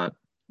 I thought.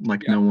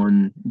 Like Yeah. no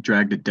one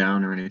dragged it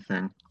down or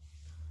anything.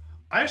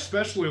 I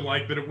especially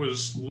like that it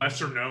was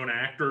lesser known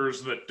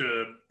actors that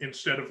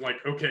instead of like,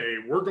 okay,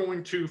 we're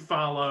going to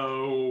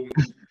follow,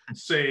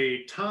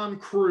 say, Tom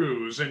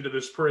Cruise into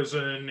this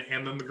prison,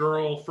 and then the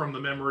girl from the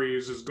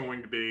memories is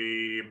going to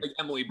be, Like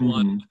Emily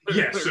Blunt.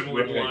 yes,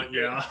 Emily Right. Blunt,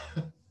 yeah.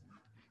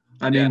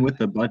 I mean, with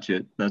the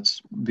budget,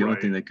 that's the only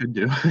Right. thing they could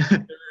do.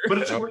 But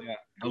it's, Oh, yeah.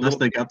 Unless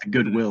they got the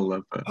goodwill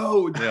of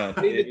Oh, Yeah,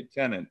 David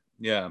Tennant.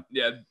 Yeah,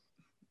 yeah.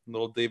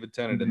 little David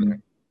Tennant in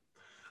there.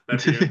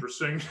 that'd be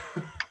interesting.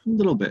 a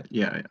little bit.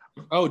 Yeah.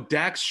 Oh,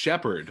 Dax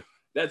Shepard.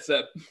 That's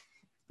it.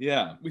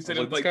 Yeah, We I said was it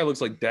like, this like- guy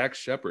looks like Dax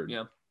Shepard.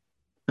 Yeah.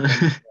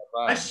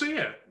 I see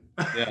it.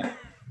 Yeah.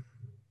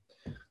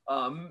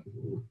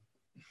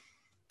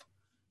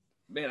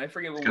 Man, I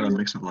forget what It's got we a were.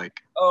 mix of like,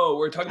 Oh,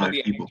 we're talking about 5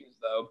 the people. actors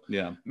though.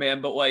 Yeah.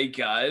 Man, but like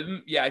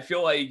yeah, I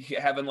feel like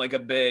having like a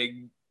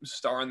big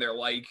star in there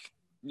like,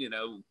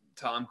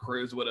 Tom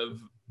Cruise would have,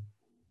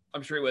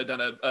 I'm sure he would have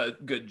done a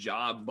good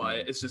job, but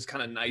it's just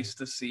kind of nice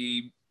to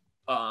see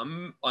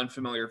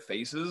unfamiliar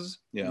faces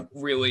Yeah.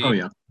 really oh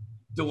yeah.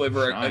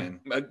 deliver Shine.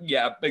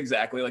 yeah,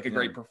 exactly, like a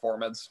great Yeah.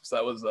 performance. So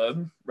that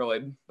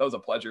was a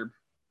pleasure.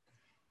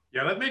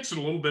 Yeah, that makes it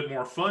a little bit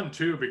more fun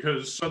too,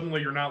 because suddenly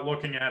you're not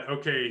looking at,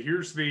 okay,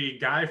 here's the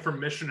guy from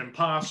Mission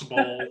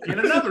Impossible in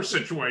another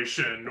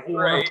situation, or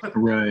Right.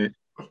 Right.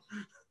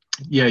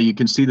 Yeah, you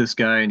can see this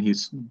guy and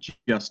he's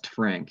just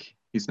Frank.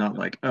 He's not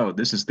like, oh,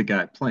 this is the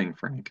guy playing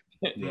Frank.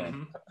 Yeah.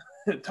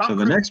 Mhm. Tom So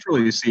the Cruise, next role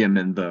you see him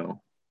in, though,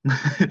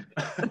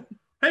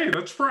 Hey,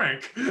 that's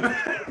Frank.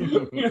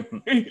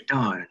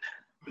 darn.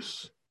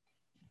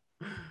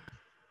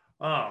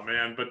 Oh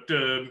man, but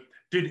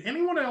did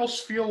anyone else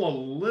feel a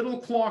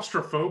little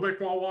claustrophobic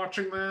while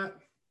watching that?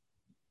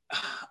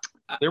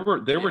 There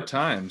were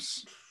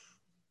times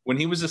when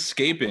he was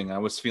escaping. I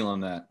was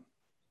feeling that.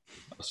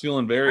 I was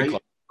feeling very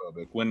Right.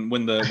 claustrophobic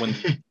when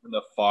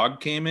the fog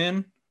came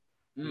in.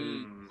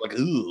 Mm. Like,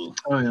 ooh.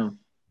 Oh yeah.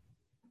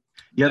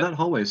 Yeah, that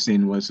hallway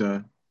scene was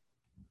that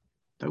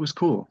was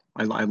cool.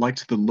 I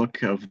liked the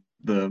look of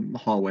the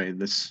hallway,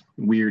 this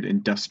weird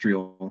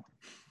industrial.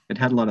 It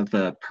had a lot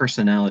of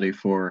personality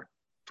for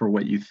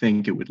what you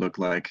think it would look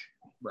like.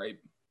 Right.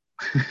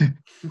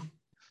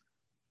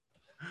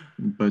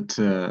 But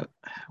what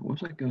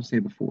was I going to say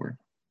before?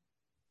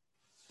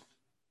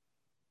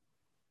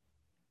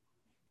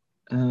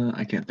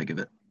 I can't think of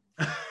it.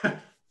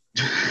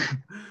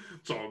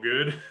 It's all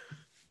good.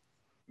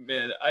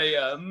 Man,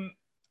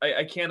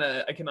 I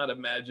cannot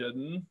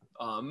imagine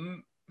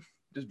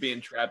just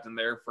being trapped in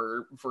there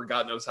for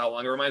God knows how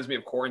long. It reminds me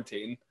of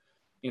quarantine,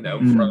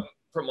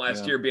 from last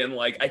Yeah. year, being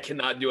like, I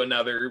cannot do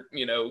another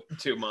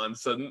 2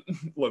 months, and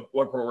look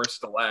where we're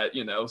still at,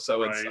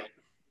 so it's Right.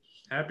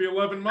 Happy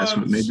 11 months.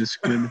 That's what made this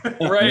good.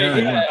 right. Yeah,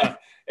 Yeah.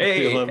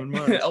 Hey, 11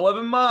 months.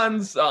 11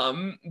 months.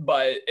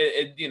 But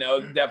it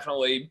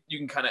definitely, you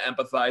can kind of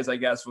empathize, I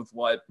guess, with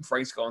what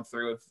Frank's going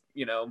through. If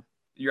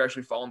you're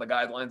actually following the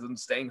guidelines and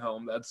staying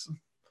home, that's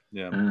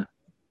Yeah. Mhm.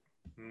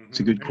 It's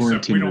a good Except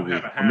quarantine we don't movie.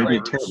 have a Or maybe a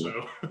Howard, terrible.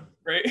 so.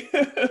 right.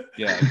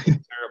 Yeah. It's a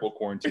terrible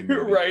quarantine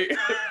movie. Right.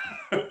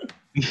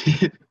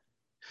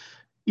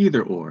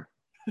 Either or.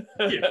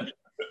 Yeah.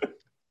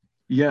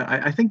 Yeah,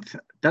 I think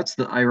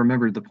I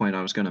remembered the point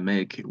I was going to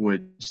make,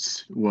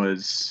 which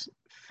was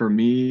for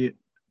me,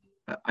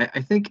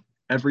 I think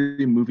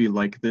every movie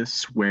like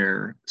this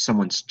where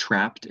someone's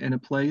trapped in a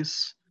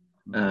place,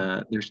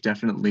 there's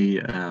definitely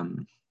a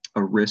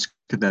risk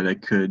that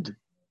it could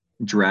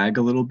drag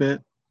a little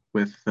bit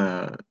with,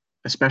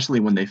 especially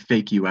when they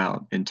fake you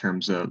out in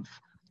terms of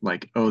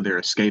like, oh, they're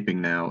escaping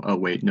now. Oh,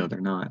 wait, no,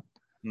 they're not.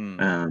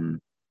 Hmm.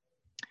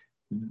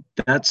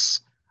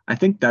 I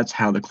think that's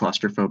how the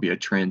claustrophobia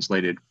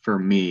translated for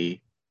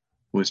me,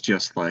 was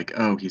just like,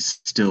 oh, he's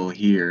still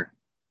here.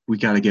 We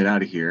got to get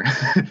out of here.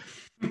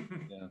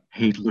 Yeah.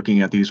 Hate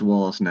looking at these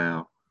walls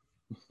now.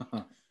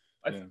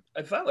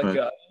 I thought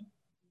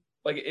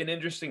like an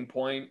interesting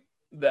point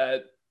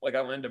that like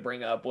I wanted to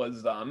bring up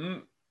was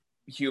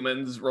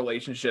humans'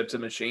 relationships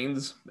and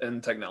machines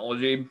and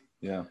technology,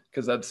 Yeah.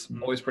 because that's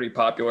always pretty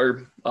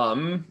popular.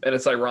 And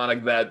it's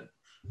ironic that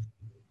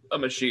a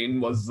machine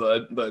was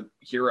the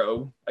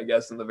hero, I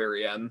guess, in the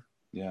very end,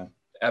 Yeah.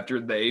 after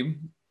they,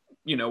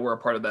 were a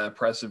part of that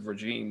oppressive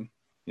regime.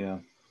 Yeah.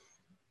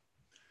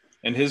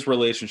 And his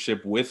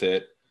relationship with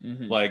it,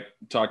 like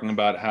talking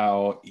about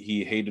how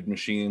he hated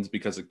machines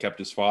because it kept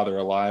his father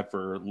alive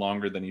for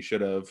longer than he should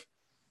have,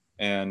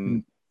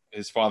 and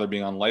his father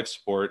being on life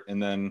support,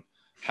 and then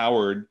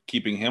Howard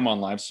keeping him on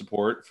life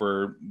support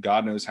for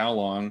God knows how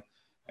long,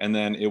 and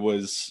then it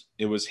was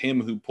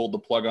him who pulled the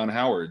plug on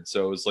Howard.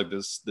 So it was like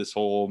this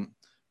whole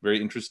very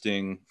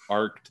interesting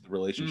arc to the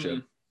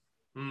relationship.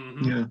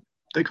 Mhm. Yeah,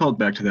 they called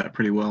back to that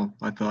pretty well,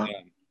 I thought.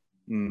 Yeah.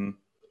 Mm.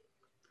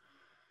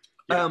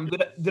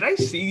 Did I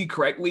see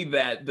correctly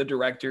that the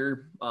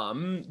director,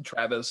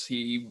 Travis,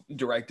 he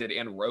directed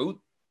and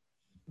wrote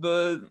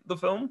the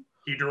film?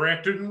 He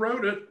directed and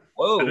wrote it.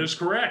 Whoa, That is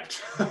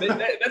correct.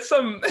 that's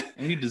some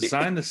And he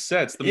designed the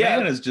sets. The Yeah.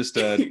 man is just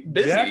a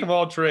Busy. jack of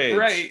all trades.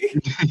 right.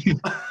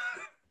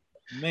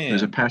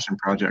 There's a Man. passion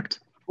project.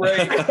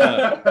 Right.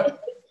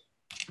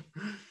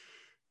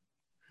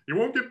 You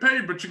won't get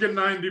paid, but you get an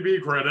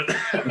IMDb credit.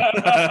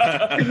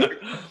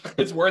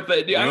 It's worth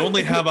it. I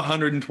only have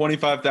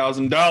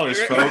 $125,000,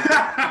 folks.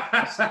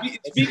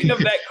 Speaking of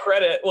that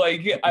credit,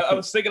 like I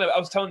was thinking, I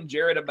was telling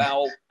Jared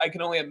about. I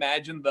can only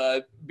imagine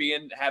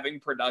having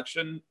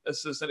production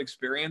assistant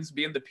experience,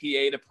 being the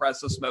PA to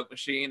press a smoke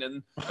machine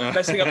and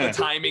messing up the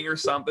timing or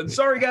something.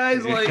 Sorry,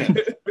 guys.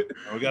 Like,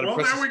 We gotta well,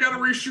 press now we got to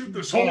reshoot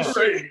this whole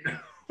scene.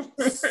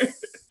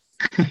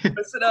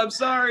 mess it up.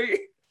 Sorry.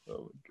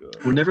 Oh my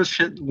God.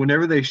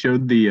 Whenever they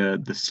showed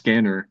the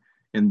scanner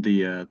in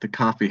the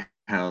coffee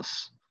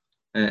house,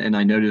 and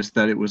I noticed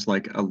that it was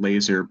like a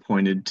laser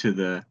pointed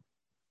to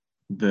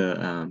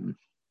the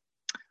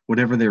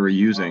whatever they were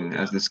using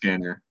as the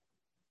scanner.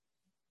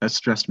 That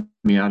stressed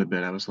me out a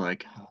bit. I was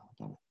like,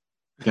 oh,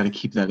 got to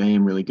keep that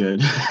aim really good.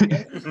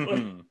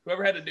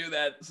 Whoever had to do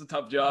that, it's a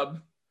tough job.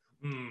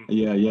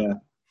 Yeah.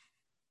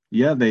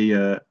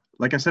 They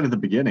like I said at the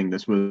beginning,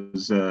 this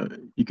was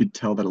you could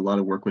tell that a lot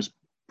of work was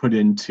put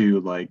into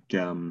like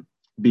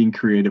being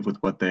creative with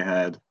what they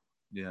had.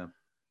 Yeah.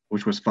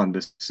 Which was fun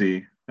to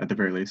see at the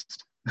very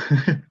least.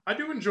 I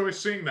do enjoy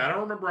seeing that. I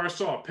remember I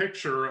saw a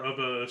picture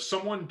of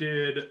someone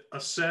did a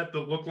set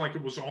that looked like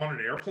it was on an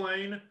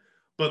airplane,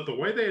 but the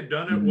way they had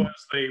done it was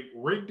they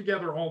rigged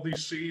together all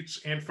these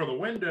seats, and for the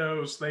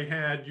windows they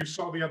had, you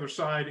saw the other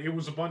side, it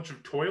was a bunch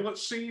of toilet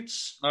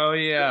seats. Oh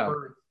yeah.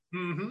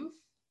 Mm-hmm.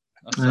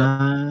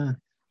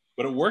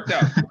 But it worked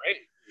out great.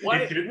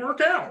 What? It did work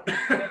out.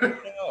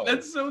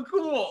 That's so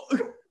cool.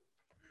 Oh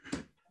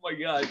my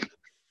God.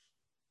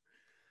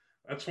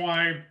 That's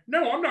why,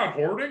 no, I'm not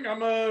hoarding.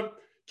 I'm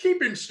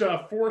keeping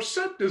stuff for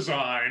set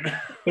design.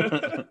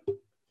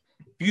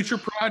 Future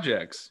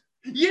projects.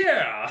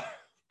 Yeah.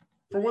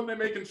 For when they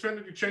make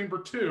Infinity Chamber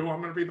 2,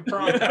 I'm going to be the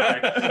prop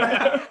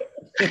guy.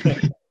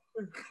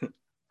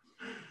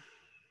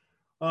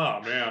 Oh,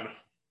 man.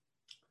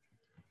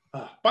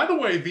 By the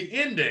way, the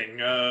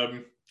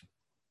ending.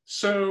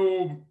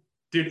 So,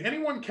 did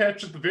anyone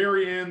catch at the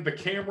very end the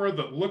camera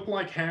that looked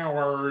like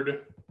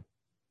Howard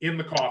in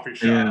the coffee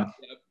shop?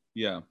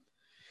 Yeah.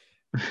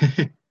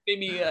 Made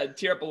me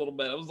tear up a little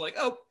bit. I was like,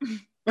 oh,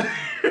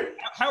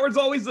 Howard's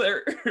always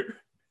there.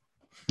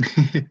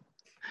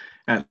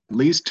 At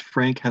least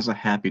Frank has a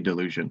happy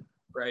delusion.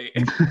 Right.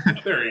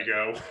 There you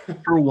go.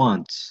 For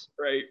once.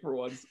 Right, for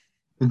once.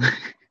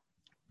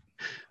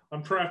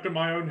 I'm trapped in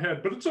my own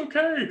head, but it's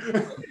okay.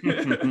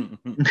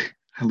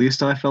 At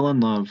least I fell in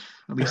love.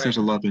 At least there's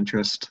a love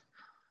interest.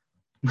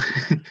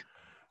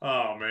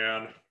 Oh,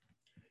 man.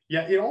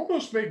 Yeah, it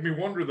almost made me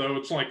wonder, though.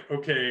 It's like,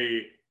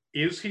 okay,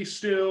 is he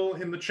still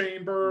in the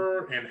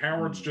chamber? And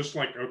Howard's just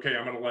like, okay,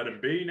 I'm going to let him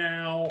be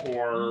now?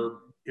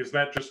 Or is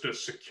that just a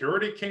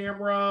security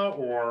camera?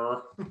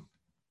 Or...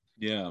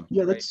 Yeah,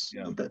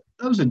 that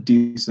was a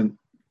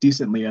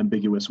decently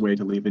ambiguous way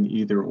to leave an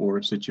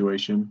either-or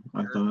situation,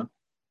 I thought.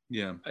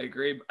 Yeah. I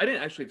agree. I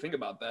didn't actually think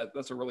about that.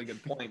 That's a really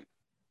good point.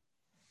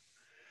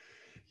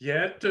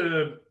 Yeah,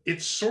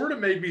 it sort of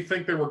made me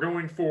think they were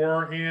going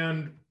for,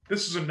 and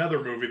this is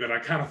another movie that I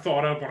kind of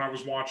thought of when I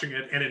was watching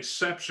it, an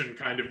Inception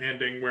kind of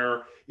ending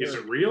where, is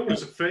it real?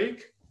 Is it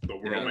fake? The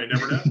world may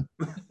never know.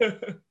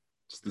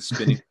 It's the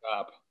spinning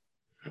top.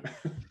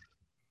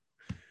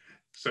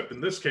 Except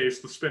in this case,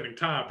 the spinning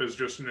top is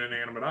just an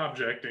inanimate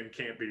object and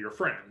can't be your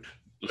friend.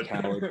 Just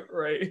Howard.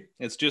 Right.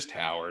 It's just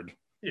Howard.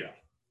 Yeah.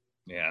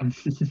 Yeah.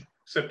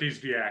 Except he's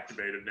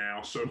deactivated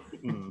now, so...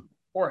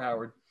 Poor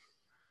Howard.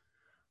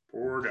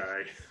 Poor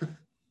guy.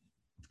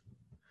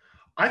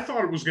 I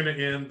thought it was going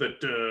to end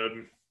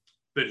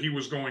that he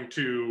was going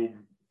to,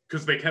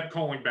 because they kept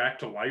calling back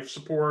to life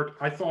support.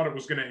 I thought it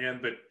was going to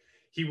end that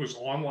he was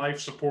on life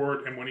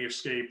support, and when he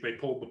escaped, they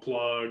pulled the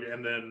plug,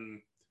 and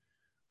then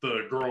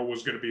the girl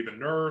was going to be the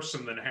nurse,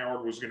 and then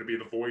Howard was going to be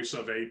the voice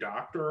of a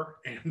doctor.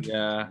 And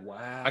yeah.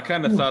 Wow. I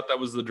kind of thought that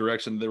was the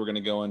direction they were going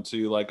to go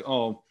into. Like,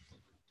 oh,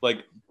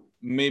 like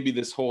maybe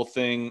this whole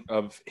thing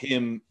of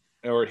him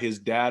or his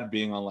dad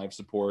being on life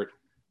support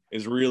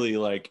is really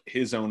like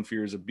his own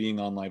fears of being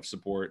on life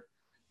support.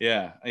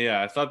 Yeah.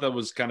 I thought that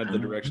was kind of the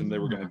direction they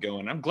were going to go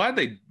in. I'm glad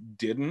they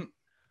didn't.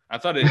 I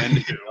thought it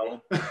ended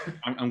well.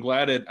 I'm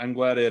glad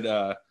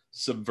it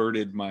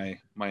subverted my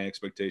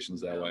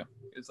expectations that way.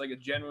 It's like a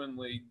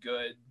genuinely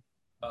good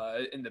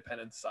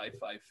independent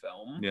sci-fi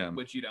film,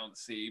 which you don't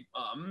see.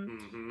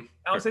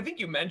 Alex, I think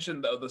you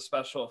mentioned though the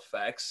special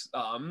effects.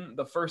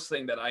 The first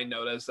thing that I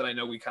noticed, and I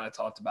know we kind of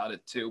talked about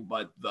it too,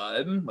 but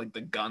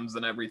the guns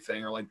and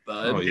everything, or like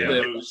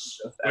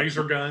those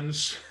laser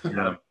guns.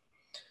 Yeah.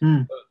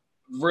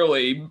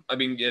 Really, I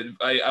mean,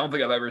 I don't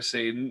think I've ever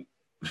seen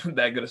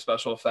that good of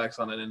special effects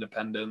on an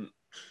independent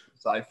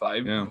sci-fi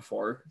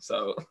before.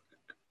 So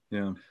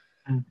yeah,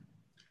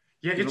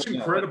 it's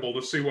incredible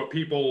to see what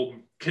people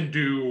can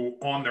do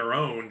on their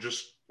own.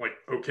 Just like,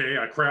 okay,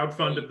 I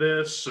crowdfunded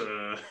this.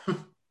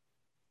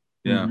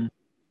 Yeah,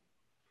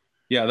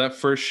 that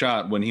first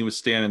shot when he was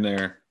standing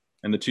there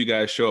and the two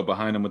guys show up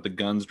behind him with the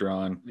guns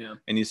drawn,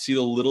 and you see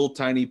the little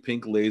tiny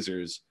pink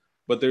lasers,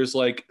 but there's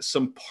like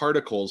some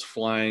particles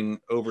flying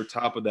over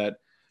top of that.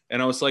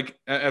 And I was like,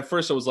 at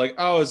first I was like,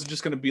 oh, is it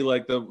just going to be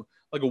like a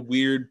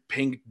weird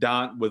pink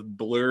dot with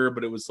blur?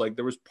 But it was like,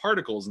 there was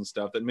particles and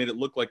stuff that made it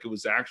look like it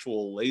was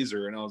actual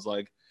laser. And I was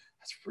like,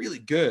 that's really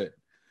good.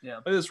 Yeah.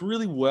 But it's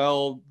really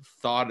well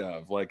thought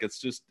of. Like,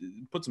 it's just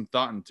put some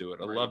thought into it.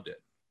 I loved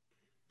it.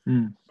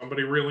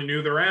 Somebody really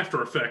knew their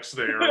After Effects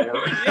there.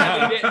 Or...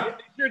 Yeah, they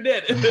sure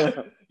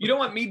did. You don't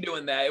want me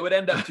doing that. It would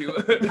end up too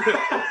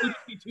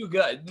be too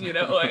good, you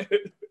know. Like...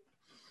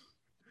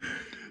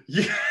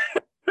 Yeah.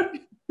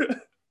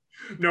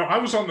 No, I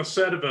was on the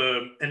set of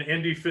an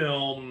indie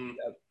film.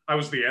 Yep. I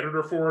was the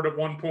editor for it at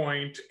one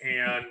point,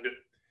 and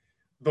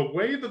the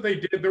way that they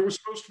did, there was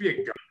supposed to be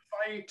a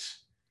gunfight,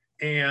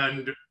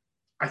 and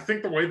I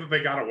think the way that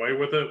they got away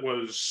with it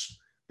was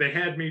they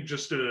had me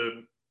just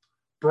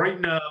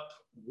brighten up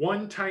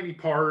one tiny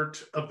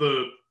part of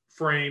the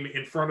frame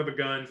in front of the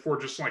gun for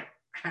just like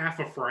half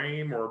a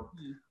frame or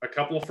a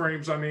couple of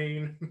frames, I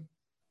mean.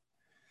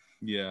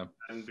 Yeah.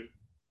 And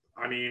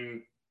I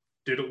mean,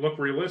 did it look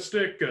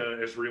realistic?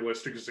 As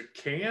realistic as it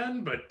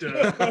can, but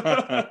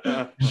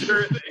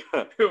sure.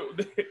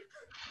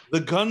 The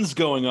gun's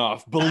going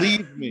off.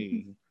 Believe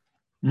me.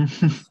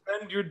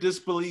 Suspend your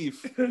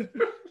disbelief.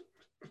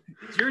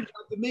 It's your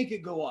job to make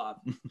it go off.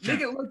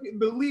 Make it look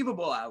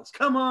believable, Alex.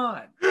 Come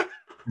on.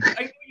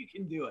 I know you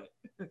can do it.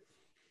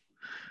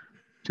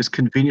 Just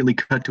conveniently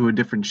cut to a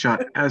different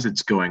shot as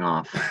it's going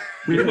off.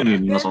 We don't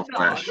need muzzle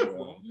flash.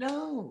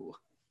 No.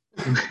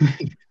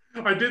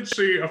 I did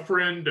see a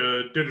friend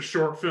did a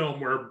short film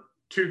where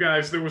two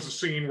guys, there was a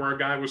scene where a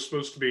guy was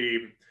supposed to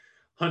be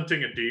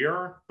hunting a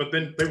deer, but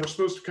then they were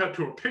supposed to cut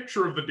to a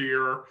picture of the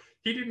deer.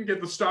 He didn't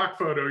get the stock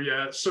photo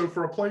yet, so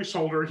for a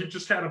placeholder, he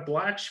just had a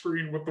black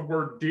screen with the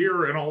word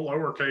deer in all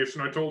lowercase,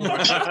 and I told him,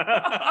 just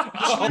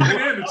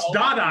leave it in, it's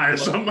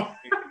Dadaism.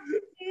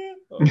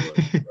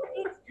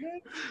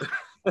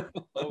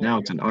 Now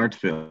it's an art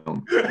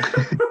film.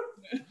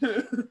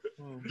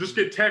 Just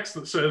get text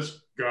that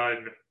says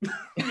gun.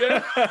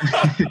 Yeah.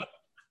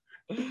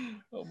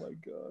 Oh my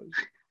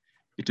gosh.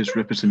 It is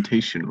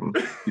representational.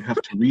 You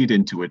have to read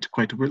into it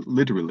quite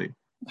literally.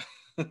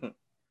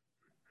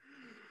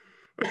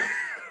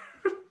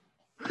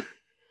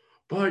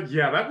 But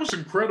yeah, that was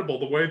incredible,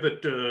 the way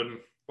that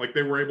like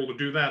they were able to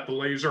do that, the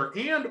laser,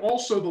 and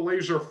also the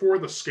laser for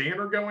the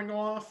scanner going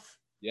off.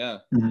 Yeah.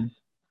 Mm-hmm.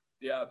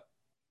 Yeah.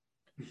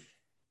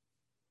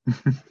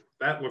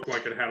 That looked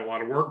like it had a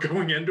lot of work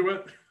going into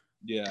it.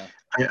 Yeah.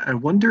 I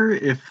wonder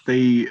if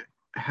they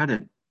had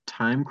a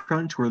time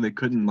crunch where they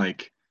couldn't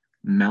like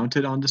mount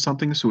it onto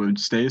something so it would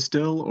stay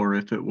still, or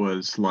if it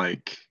was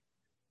like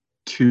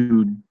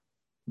too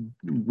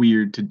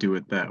weird to do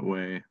it that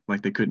way.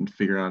 Like they couldn't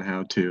figure out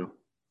how to.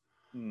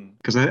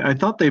 Because I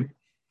thought they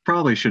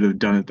probably should have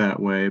done it that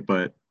way,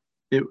 but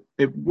it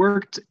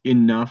worked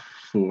enough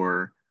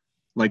for,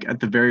 like, at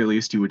the very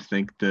least, you would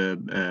think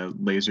the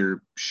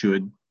laser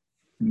should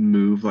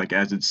move like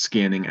as it's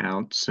scanning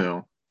out,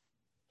 so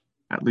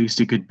at least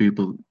it could be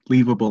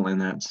believable in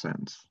that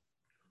sense.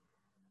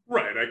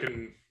 Right, I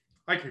can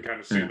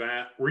kind of see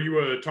that. Were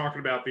you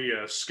talking about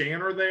the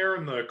scanner there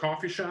in the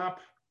coffee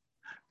shop?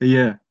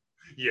 Yeah.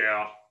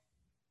 Yeah.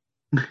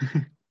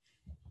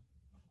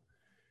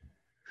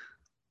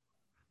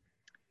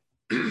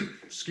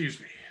 Excuse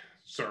me.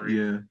 Sorry.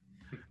 Yeah.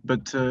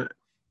 But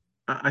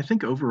I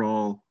think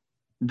overall,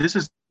 this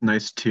is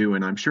nice too,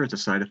 and I'm sure it's a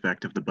side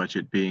effect of the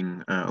budget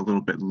being a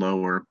little bit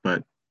lower,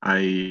 but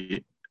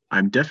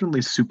I'm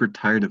definitely super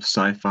tired of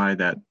sci-fi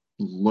that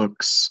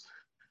looks,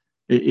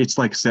 it's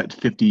like set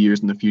 50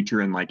 years in the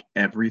future and like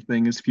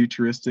everything is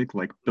futuristic.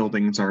 Like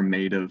buildings are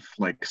made of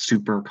like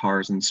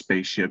supercars and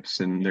spaceships,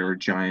 and there are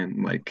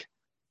giant like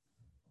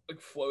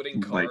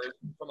floating cars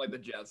from like the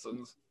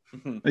Jetsons.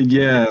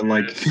 Yeah,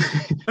 like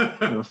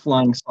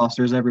flying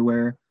saucers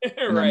everywhere.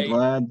 And Right.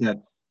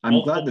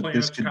 I'm glad that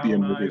this could be a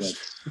movie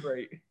that's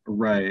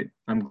right.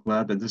 I'm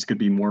glad that this could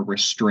be more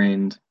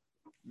restrained,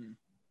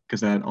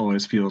 because that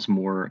always feels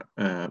more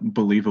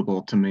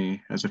believable to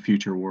me as a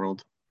future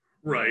world.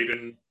 Right,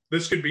 and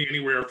this could be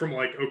anywhere from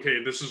like,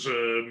 okay, this is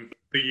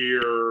the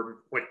year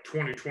like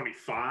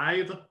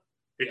 2025.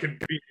 It could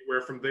be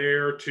anywhere from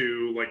there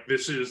to like,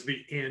 this is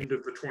the end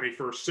of the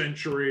 21st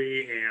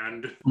century,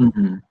 and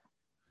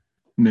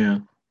yeah,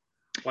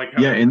 like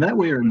in that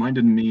way, it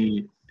reminded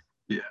me.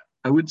 Yeah,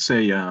 I would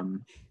say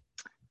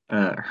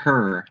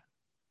Her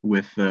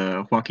with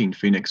Joaquin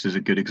Phoenix is a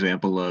good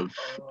example of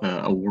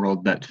a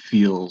world that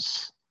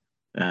feels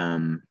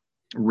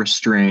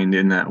restrained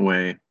in that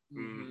way.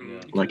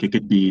 Like it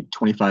could be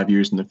 25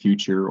 years in the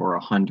future or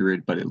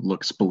 100, but it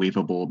looks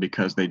believable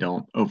because they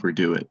don't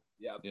overdo it.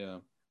 Yeah.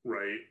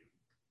 Right.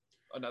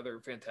 Another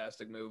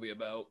fantastic movie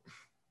about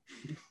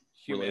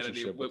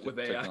humanity with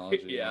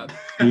AI.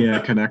 Yeah,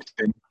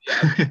 connecting.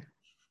 Yeah.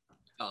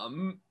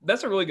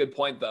 That's a really good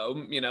point,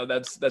 though. You know,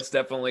 that's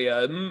definitely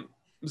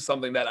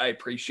something that I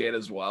appreciate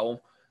as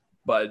well.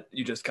 But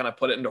you just kind of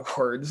put it into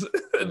words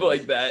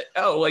like that.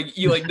 Oh, like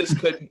you like this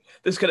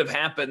could have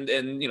happened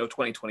in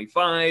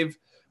 2025,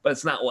 but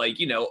it's not like,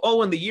 in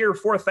the year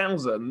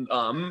 4000,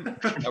 something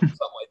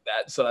like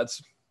that. So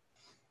that's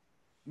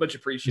much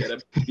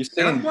appreciated. You're And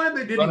saying I'm glad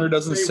they didn't Runner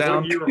doesn't say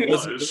sound what year it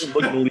doesn't was.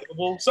 look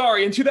believable.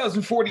 Sorry, in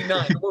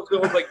 2049, it looks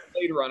like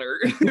Blade Runner.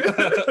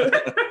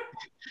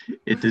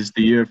 It is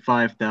the year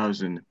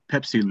 5000.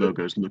 Pepsi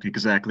logos look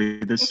exactly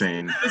the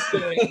same.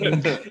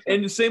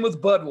 And the same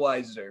with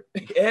Budweiser.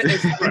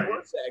 It's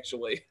worse,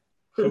 actually.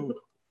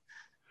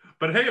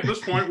 But hey, at this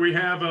point, we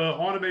have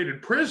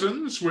automated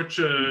prisons, which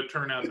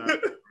turn out not a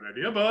good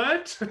idea,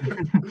 but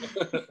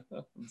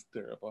It's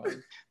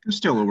terrifying. They're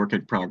still a work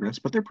in progress,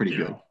 but they're pretty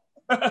good.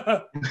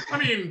 I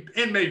mean,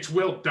 inmates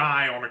will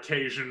die on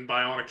occasion.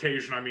 By on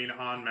occasion, I mean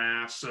en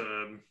masse,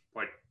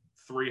 like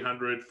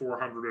 300,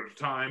 400 at a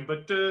time.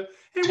 But hey,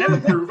 we're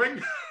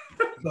improving.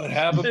 But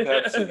have a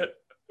Pepsi.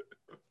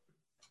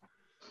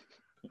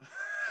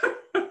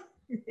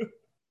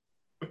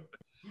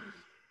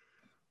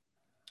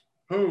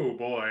 Oh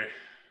boy.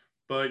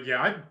 But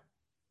yeah,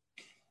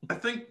 I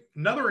think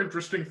another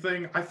interesting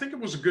thing, I think it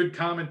was a good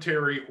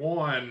commentary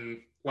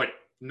on like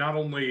not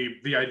only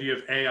the idea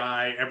of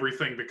AI,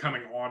 everything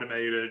becoming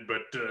automated,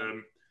 but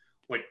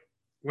like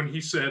when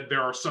he said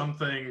there are some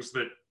things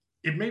that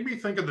it made me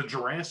think of the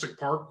Jurassic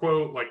Park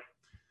quote, like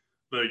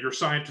your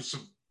scientists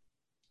have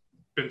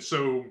been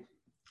so,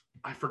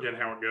 I forget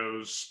how it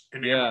goes,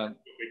 and Yeah.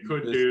 they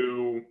could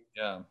do.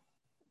 Yeah.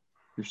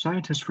 Your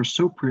scientists were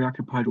so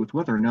preoccupied with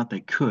whether or not they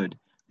could,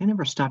 they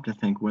never stopped to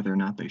think whether or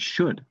not they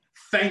should.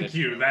 Thank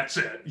you. That's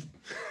it.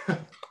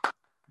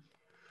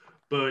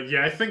 But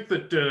yeah, I think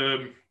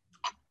that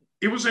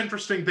it was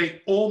interesting.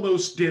 They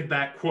almost did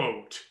that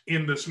quote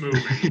in this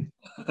movie.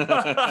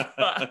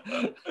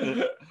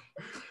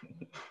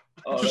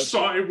 Just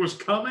saw it was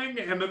coming,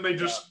 and then they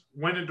just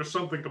went into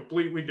something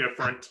completely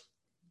different.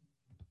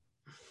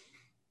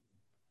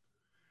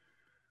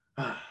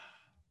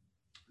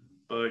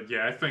 But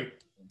yeah, I think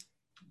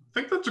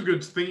that's a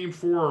good theme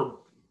for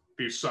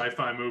these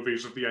sci-fi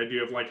movies, of the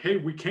idea of like, hey,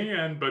 we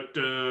can, but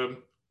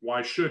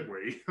why should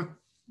we?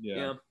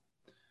 Yeah.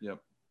 Yep.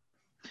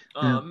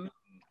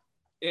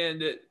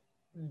 And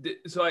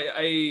so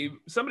I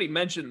somebody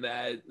mentioned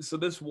that. So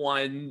this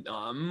one,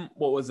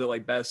 what was it,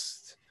 like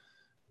best?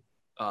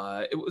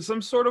 It was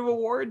some sort of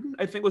award.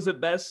 I think was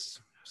it best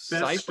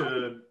sci-fi?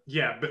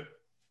 But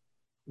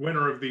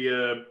winner of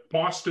the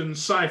Boston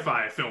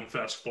Sci-Fi Film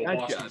Festival. Gotcha.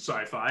 Boston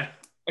Sci-Fi.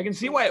 I can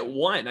see why it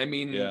won. I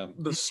mean, Yeah.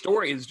 the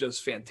story is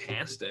just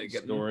fantastic. The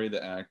story,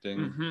 the acting,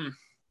 Mhm.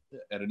 the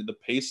edited, the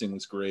pacing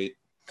was great.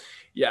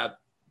 Yeah,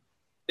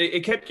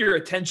 it kept your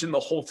attention the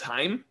whole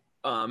time.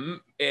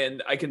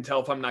 And I can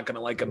tell if I'm not gonna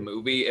like a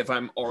movie if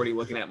I'm already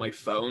looking at my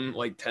phone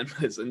like 10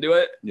 minutes into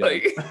it. Yeah.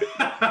 Like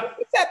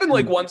it's happened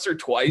like once or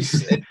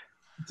twice. It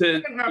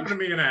happened to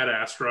me in Ad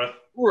Astra.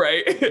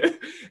 Right.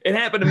 It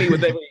happened to me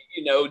with every,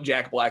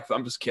 Jack Black.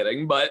 I'm just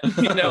kidding, but but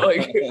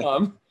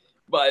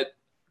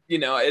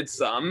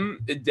it's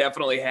it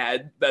definitely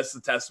had. That's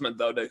the testament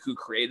though to who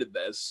created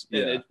this,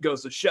 and Yeah. it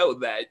goes to show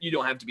that you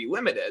don't have to be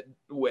limited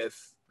with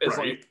as long as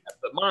Right. you have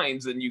the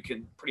minds, and you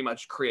can pretty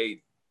much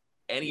create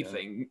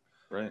anything.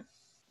 Right.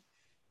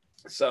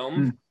 So,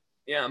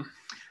 yeah.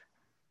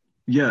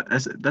 Yeah,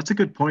 that's a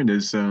good point.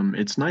 Is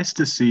it's nice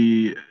to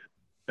see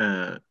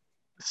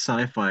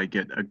sci-fi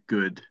get a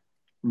good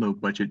low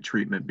budget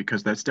treatment,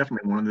 because that's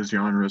definitely one of the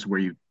genres where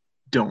you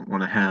don't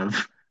want to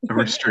have a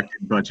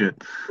restricted budget.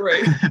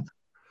 Right.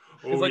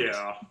 Oh like-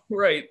 yeah.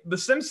 Right. The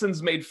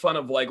Simpsons made fun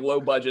of like low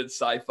budget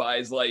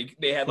sci-fis. Like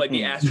they had like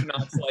the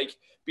astronauts like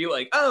be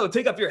like, oh,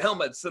 take off your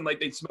helmets, and like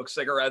they'd smoke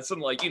cigarettes,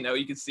 and like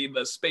you could see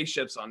the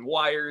spaceships on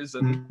wires,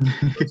 and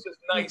it's just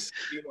nice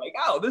to be like,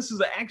 oh, this is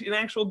an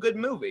actual good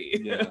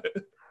movie. Yeah.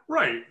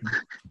 Right.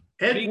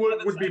 Ed Being Wood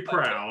the would be sci-fi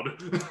proud.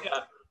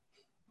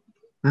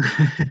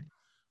 Yeah.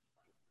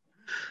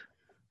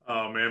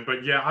 Oh man,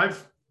 but yeah,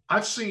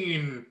 I've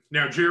seen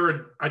now,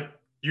 Jared.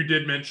 You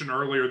did mention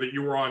earlier that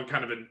you were on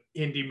kind of an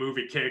indie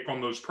movie kick on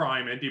those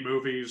Prime indie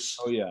movies.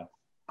 Oh yeah.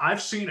 I've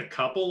seen a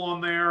couple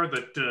on there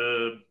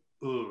that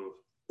Oh,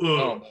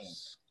 man.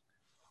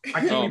 I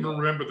can't Oh, even man.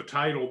 remember the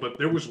title, but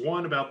there was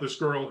one about this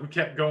girl who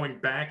kept going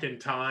back in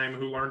time,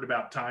 who learned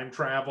about time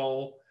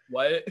travel,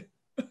 What?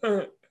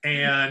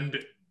 and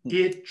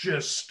it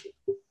just,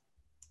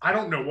 I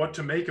don't know what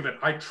to make of it.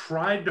 I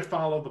tried to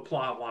follow the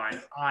plot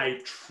line. I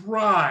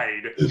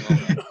tried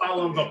to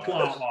follow the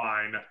plot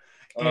line,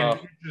 and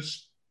it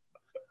just,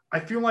 I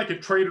feel like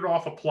it traded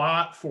off a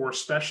plot for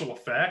special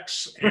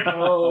effects. And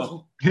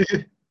Oh,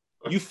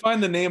 You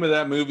find the name of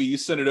that movie, you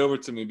send it over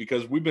to me,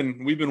 because we've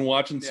been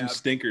watching some Yeah.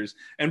 stinkers,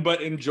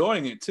 but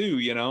enjoying it too.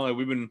 Like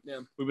we've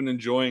been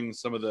enjoying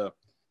some of the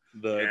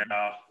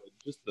yeah.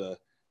 just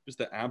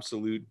the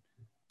absolute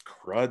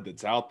crud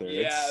that's out there.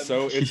 Yeah.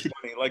 It's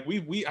funny. Like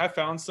I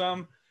found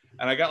some,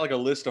 and I got like a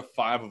list of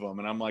 5 of them,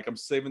 and I'm like, I'm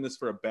saving this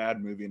for a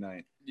bad movie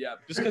night, yeah.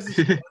 just because it's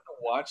fun to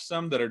watch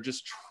some that are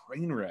just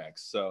train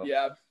wrecks. So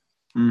Yeah.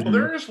 Well,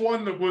 there is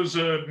one that was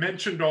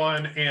mentioned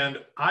on, and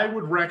I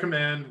would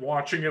recommend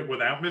watching it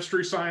without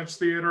Mystery Science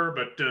Theater,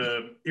 but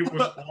it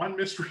was on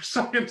Mystery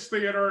Science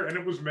Theater, and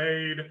it was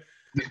made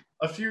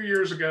a few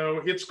years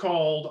ago. It's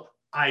called,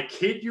 I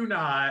kid you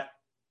not,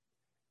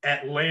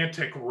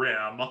 Atlantic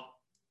Rim.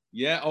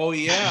 Yeah. Oh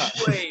yeah.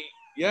 Wait,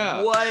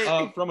 Yeah.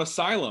 what? From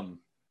Asylum.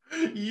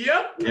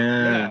 Yep.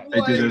 Yeah,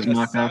 they do those Dude,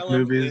 knockoff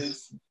Asylum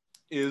movies.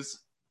 is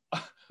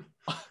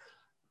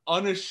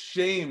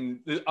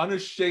unashamedly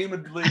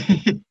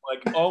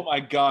like, oh my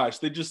gosh,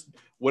 they just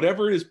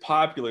whatever is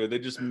popular, they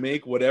just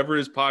make whatever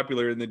is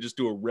popular and they just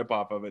do a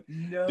ripoff of it.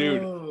 No.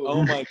 Dude,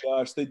 oh my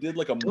gosh, they did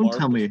like a Don't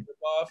tell Marvel me.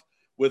 ripoff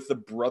with the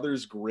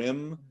Brothers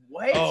Grimm.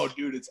 What? Oh,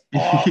 dude, it's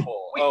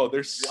awful. Wait, oh,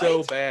 they're so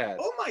what? bad.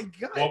 Oh my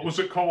god. What was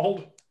it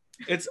called?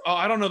 It's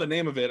I don't know the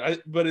name of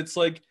it, but it's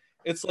like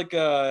a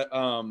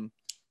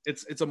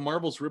it's a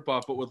Marvel's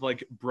ripoff, but with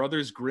like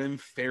Brothers Grimm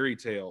fairy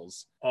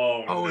tales.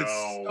 Oh, Oh, no.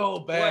 it's so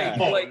bad.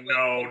 Oh, Like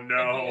no.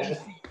 the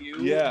MCU,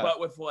 Yeah. but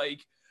with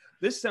like,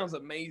 this sounds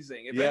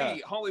amazing. If Yeah.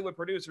 any Hollywood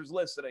producers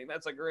listening,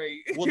 that's a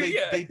great. Well, they,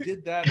 yeah. they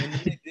did that,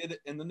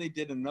 and then they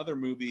did another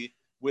movie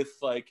with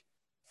like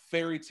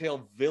fairy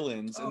tale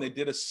villains, and they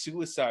did a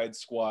Suicide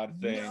Squad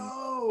thing.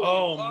 No.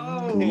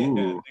 Oh man,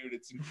 Ooh. dude,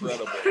 it's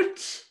incredible.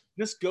 What?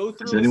 Just go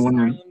Does through anyone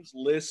Asylum's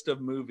list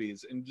of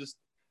movies and just,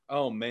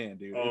 oh man,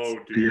 dude. Oh,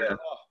 It's, dude. Yeah.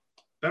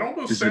 That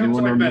almost Does sounds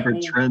anyone like remember that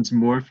old...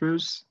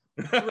 Transmorphers?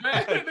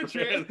 Right,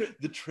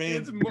 the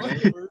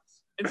Transmorphers.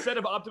 Instead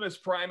of Optimus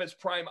Prime, it's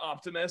Prime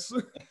Optimus.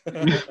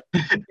 I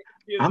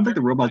don't think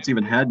the robots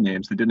even had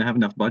names. They didn't have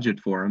enough budget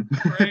for them.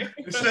 Right?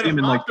 Instead Even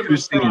of like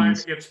Optimus two Prime,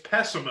 scenes. it's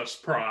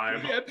Pessimist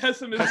Prime. Yeah,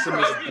 Pessimist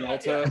Pessimist Prime.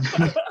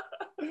 Delta.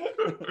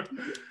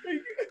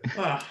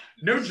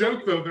 No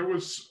joke though, there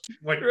was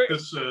like Right.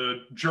 this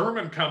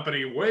German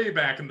company way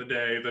back in the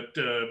day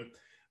that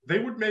they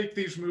would make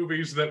these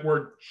movies that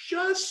were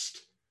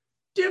just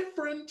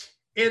different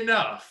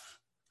enough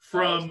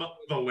from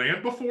The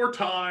Land Before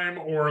Time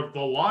or The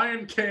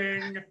Lion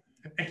King.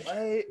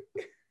 What?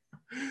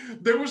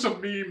 There was a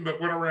meme that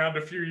went around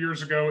a few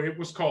years ago. It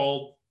was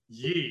called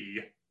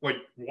Yee, like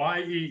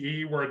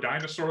Yee, where a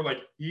dinosaur like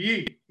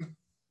Yee.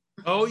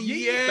 Oh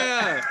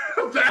yeah.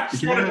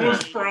 That's what it Yeah.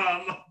 was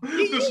from.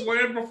 This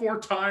Land Before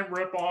Time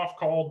ripoff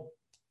called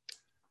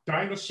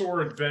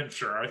Dinosaur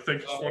Adventure. I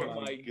think is what it Oh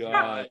was. my God.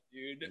 god,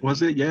 dude.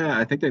 Was it? Yeah,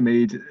 I think they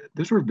made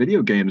those were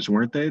video games,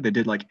 weren't they? They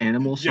did like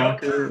Animal Yep.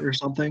 Soccer or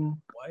something.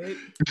 What?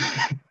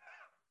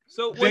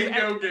 So was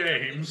Dingo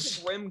Atlantic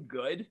Games. Rim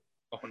good?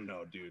 Oh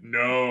no, dude.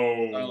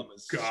 No.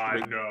 It's God,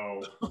 straight-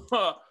 no.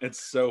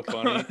 It's so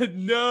funny.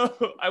 No.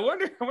 I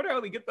wonder how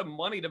they get the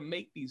money to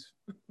make these.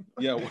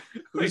 Yeah,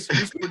 who's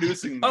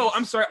producing? Oh, these?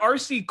 I'm sorry.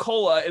 RC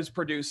Cola is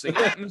producing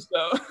it. And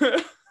so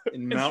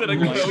In instead Mountain of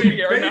Lion. Cody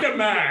See, or not-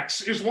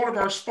 Betamax is one of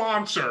our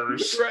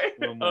sponsors. right?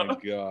 Oh my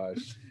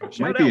gosh. Shout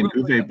Might out be an real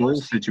quick Uwe to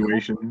Boll RC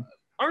situation.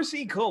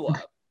 RC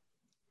Cola.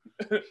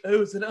 It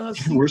was an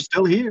RC. We're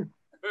still here.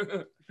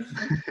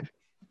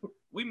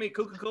 We make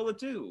Coca-Cola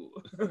too.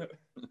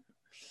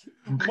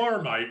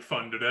 Marmite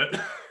funded it.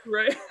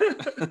 Right?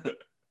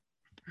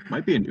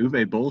 Might be an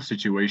Uwe Boll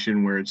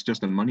situation where it's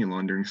just a money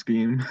laundering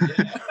scheme.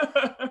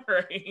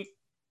 Right.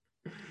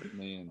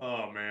 Man.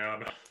 Oh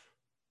man.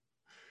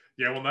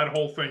 Yeah, when that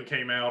whole thing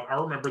came out, I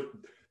remember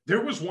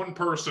there was one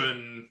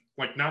person,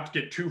 like not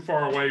to get too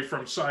far away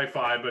from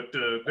sci-fi, but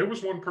there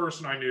was one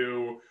person I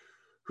knew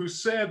who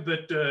said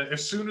that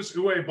as soon as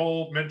Uwe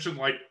Boll mentioned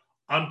like,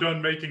 I'm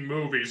done making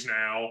movies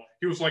now,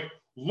 he was like,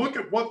 look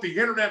at what the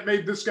internet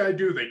made this guy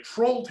do. They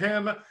trolled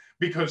him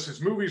because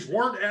his movies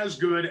weren't as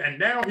good, and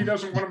now he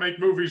doesn't want to make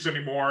movies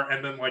anymore.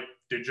 And then like,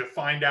 did you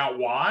find out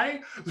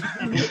why?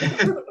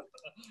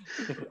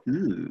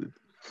 Ooh.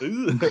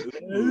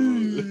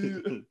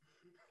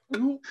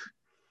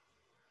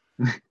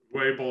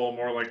 Uwe Boll,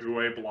 more like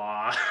Uwe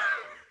Blah.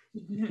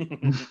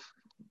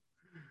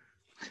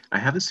 I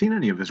haven't seen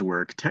any of his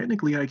work.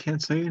 Technically, I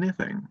can't say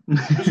anything.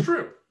 It's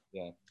true.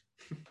 Yeah.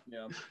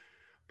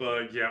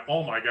 But yeah,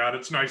 oh my God,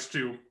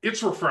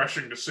 it's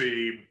refreshing to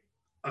see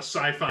a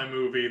sci-fi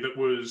movie that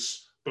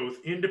was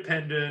both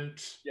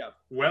independent, Yeah.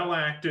 well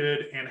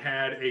acted, and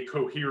had a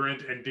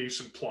coherent and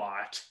decent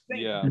plot.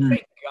 Yeah.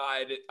 Thank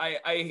God.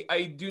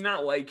 I do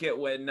not like it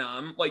when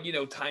like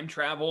time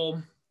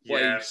travel. Like,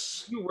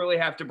 Yes. you really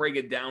have to break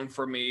it down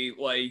for me,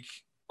 like,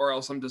 or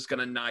else I'm just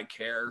gonna not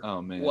care.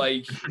 Oh man.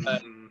 Like,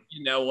 Mhm.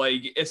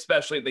 like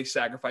especially if they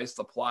sacrifice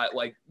the plot,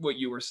 like what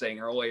you were saying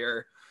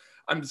earlier.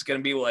 I'm just gonna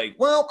be like,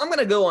 well, I'm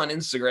gonna go on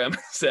Instagram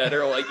instead,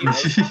 or like,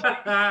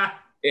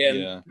 and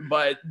Yeah.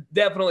 but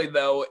definitely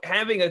though,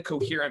 having a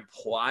coherent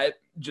plot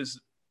just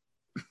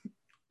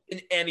in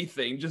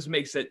anything just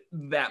makes it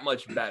that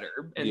much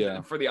better and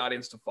Yeah. for the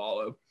audience to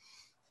follow.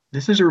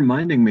 This is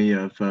reminding me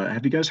of.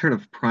 Have you guys heard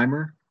of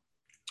Primer?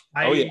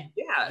 Oh, yeah.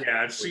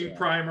 Yeah. I've seen Yeah.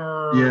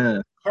 Primer,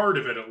 Yeah. part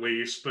of it at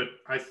least, but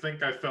I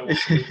think I fell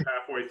asleep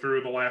halfway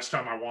through. The last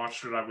time I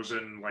watched it, I was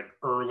in like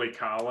early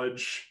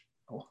college.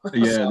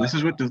 Yeah. This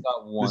is what this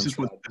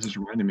is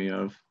reminding me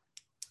of.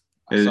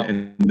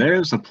 And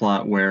there's a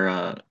plot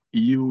where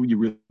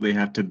you really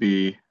have to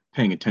be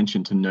paying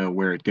attention to know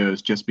where it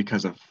goes, just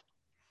because of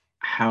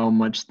how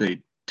much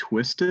they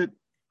twist it.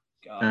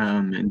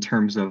 God. In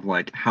terms of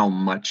like how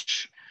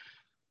much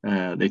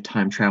they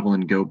time travel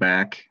and go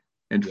back.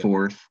 and Yeah.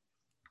 forth.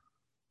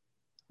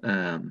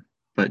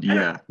 But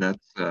yeah,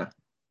 that's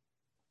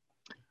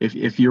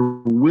if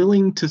you're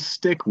willing to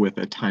stick with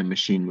a time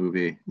machine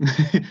movie,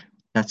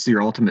 that's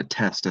your ultimate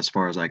test, as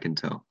far as I can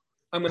tell.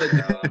 I'm gonna do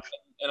it,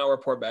 and I'll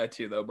report back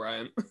to you though,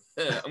 Brian.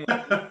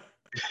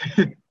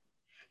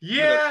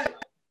 Yeah,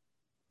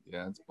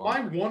 Yeah, it's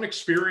my one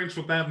experience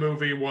with that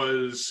movie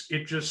was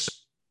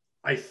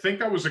I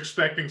think I was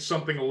expecting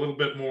something a little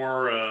bit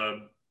more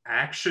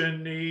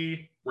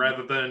action-y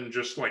rather than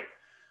just like,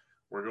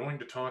 we're going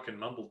to talk in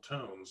mumbled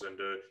tones and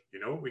you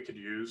know what we could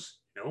use,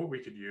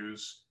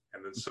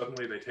 and then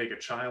suddenly they take a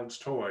child's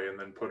toy and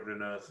then put it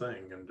in a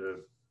thing and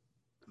the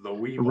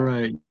Weeble.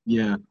 Right,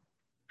 yeah.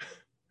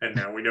 And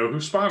now we know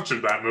who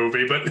sponsored that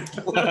movie, but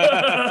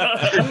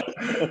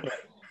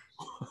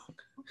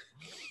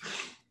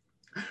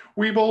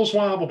Weebles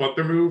wobble, but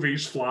their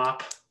movies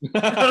flop.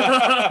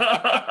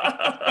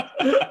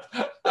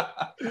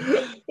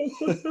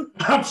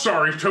 I'm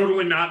sorry,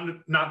 totally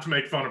not to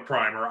make fun of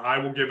Primer. I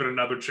will give it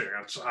another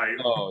chance.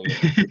 Oh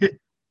yeah.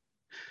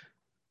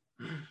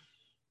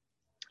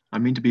 I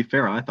mean, to be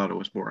fair, I thought it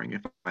was boring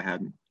if I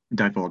hadn't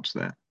divulged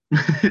that.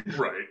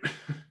 Right.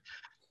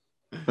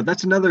 But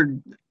it's another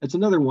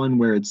one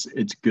where it's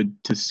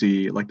good to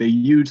see, like, they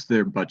used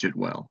their budget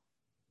well.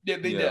 Yeah,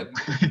 they Yeah. did.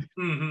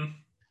 Mm-hmm.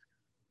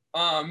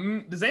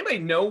 Does anybody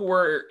know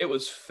where it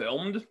was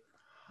filmed?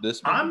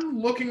 This movie? I'm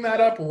looking that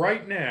up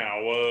right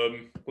now.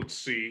 Let's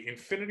see.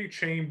 Infinity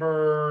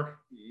Chamber.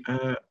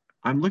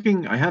 I'm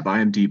looking. I have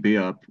IMDb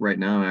up right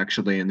now,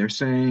 actually, and they're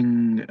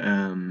saying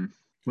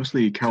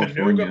mostly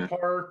California. Canoga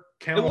Park,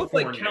 It California. looked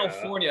like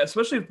California,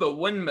 especially with the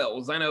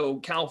windmills. I know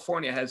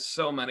California has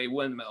so many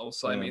windmills,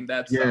 so I mean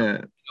that's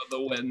Yeah,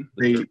 the wind,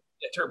 they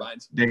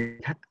turbines. they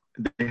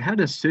had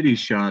a city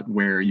shot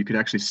where you could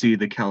actually see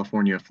the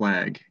California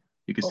flag.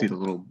 You could see the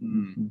little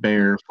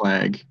bear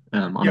flag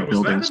on a Was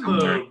building that in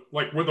somewhere.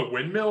 like where the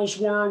windmills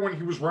were when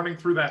he was running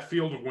through that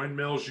field of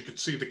windmills? You could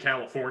see the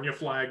California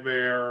flag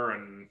there,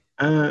 and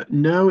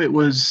No, it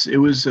was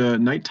a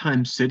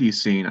nighttime city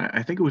scene.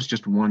 I think it was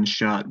just one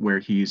shot where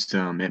he's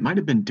it might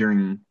have been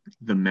during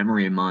the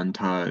memory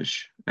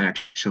montage,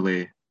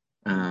 actually.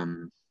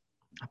 I'm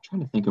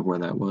trying to think of where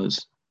that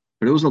was,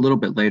 but it was a little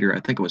bit later.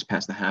 I think it was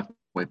past the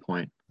halfway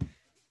point.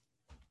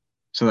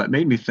 So that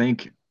made me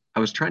think. I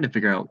was trying to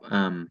figure out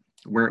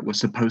where it was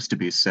supposed to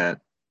be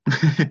set,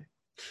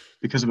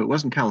 because if it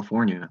wasn't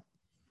California,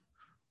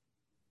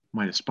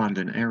 might have spotted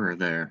an error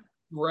there.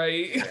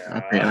 Right.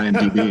 Okay,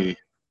 IMDb.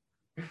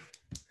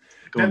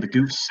 Go in the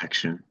goose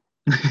section.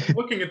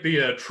 Looking at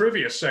the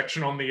trivia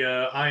section on the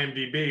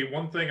IMDb,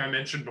 one thing I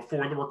mentioned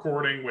before the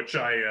recording, which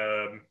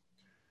I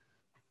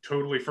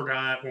totally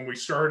forgot when we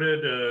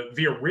started,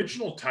 the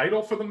original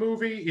title for the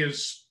movie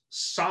is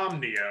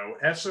Somnio,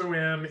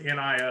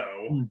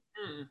 Somnio,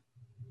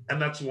 and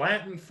that's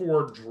Latin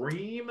for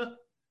dream.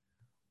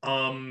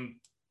 And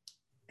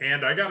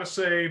I gotta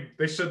say,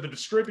 they said the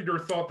distributor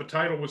thought the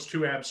title was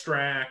too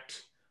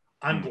abstract.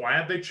 I'm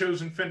glad they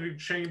chose Infinity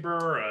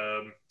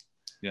Chamber.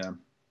 Yeah.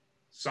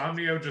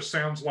 Somnio just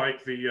sounds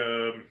like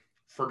the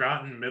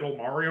forgotten middle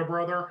Mario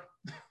brother.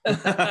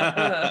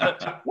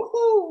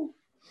 Woohoo!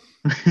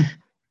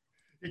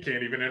 He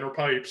can't even enter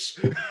pipes.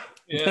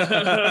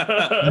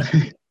 Yeah.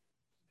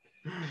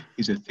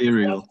 He's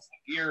ethereal.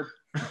 Ear.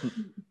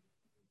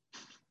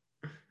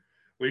 At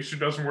least he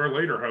doesn't wear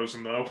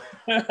lederhosen, though.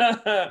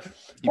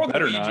 Poor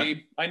better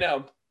Luigi. not. I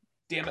know.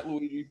 Damn it,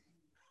 Luigi.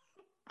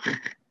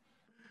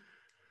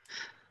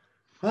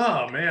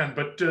 Oh, man.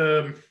 But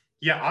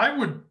yeah, I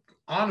would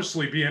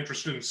honestly be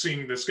interested in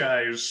seeing this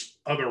guy's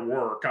other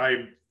work.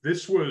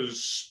 This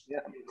was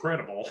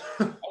incredible.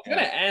 I was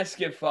gonna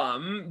ask if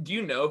do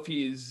you know if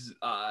he's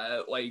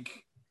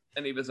like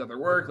any of his other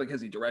work, like has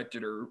he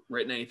directed or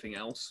written anything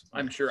else?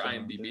 I'm sure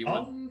IMDb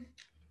would.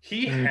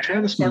 He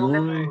Travis has. I Malloy.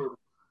 remember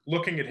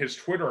looking at his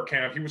Twitter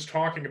account. He was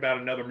talking about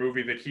another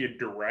movie that he had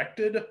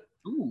directed.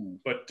 Ooh.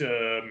 But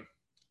let's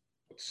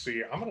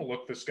see. I'm going to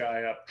look this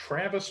guy up.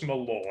 Travis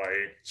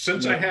Malloy.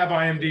 Since I have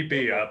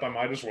IMDb up, I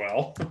might as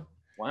well.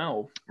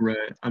 Wow.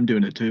 Right, I'm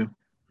doing it too.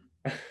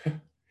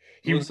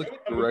 He looks was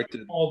like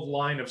directed. called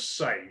Line of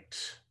Sight.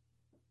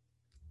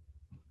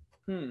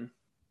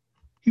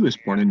 He was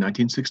born in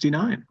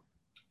 1969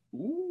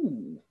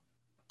 Ooh.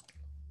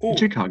 in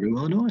Chicago,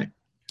 Illinois.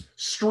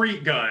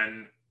 Street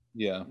Gun.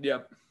 Yeah.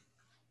 Yep.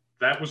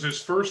 That was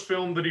his first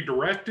film that he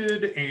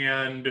directed,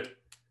 and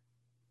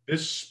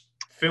this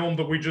film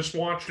that we just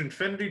watched,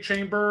 Infinity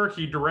Chamber,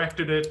 he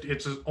directed it.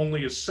 It's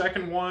only his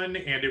second one,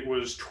 and it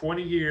was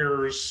 20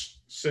 years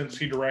since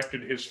he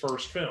directed his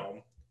first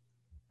film.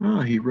 Oh,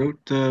 he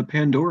wrote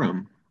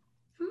Pandorum.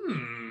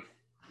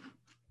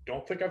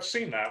 Don't think I've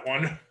seen that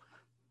one.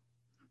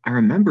 I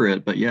remember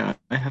it, but yeah,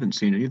 I haven't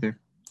seen it either.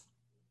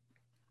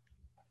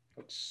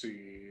 Let's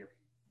see.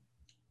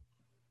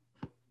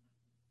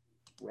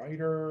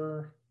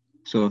 Writer.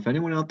 So if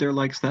anyone out there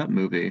likes that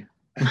movie,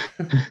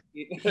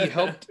 He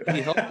helped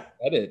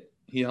edit.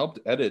 He helped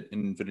edit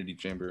in Infinity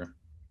Chamber.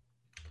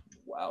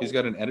 Wow. He's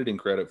got an editing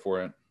credit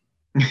for it.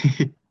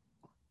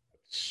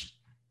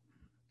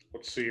 Let's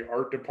let's see,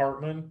 art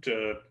department.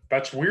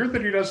 That's weird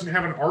that he doesn't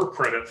have an art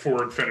credit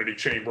for Infinity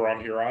Chamber on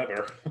here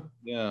either.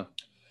 Yeah.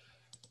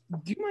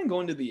 Do you mind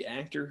going to the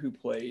actor who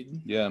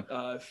played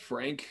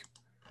Frank?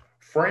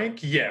 Frank,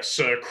 yes.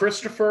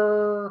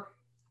 Christopher,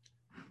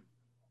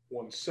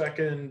 one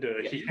second.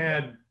 He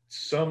had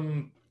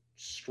some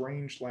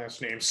strange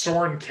last name.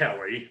 Soren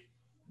Kelly.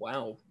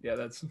 Wow. Yeah,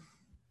 that's...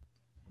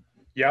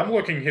 Yeah, I'm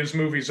looking his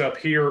movies up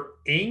here.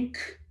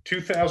 Ink,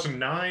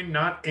 2009,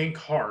 not Ink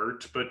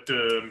Heart, but...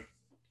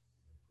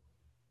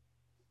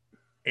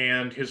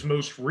 and his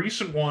most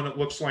recent one, it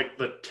looks like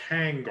The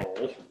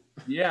Tangle.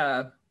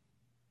 Yeah.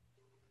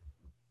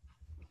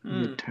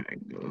 The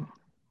Tango.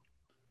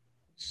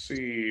 Let's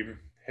see,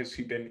 has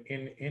he been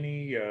in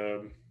any...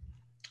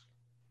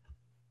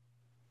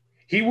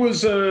 He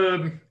was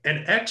an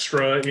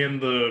extra in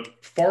the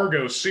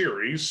Fargo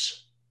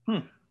series.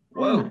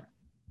 Whoa.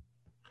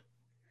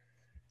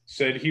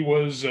 Said he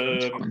was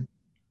That's fun.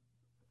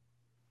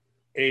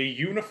 a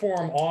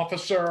uniform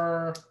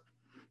officer.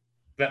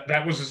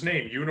 That was his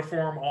name,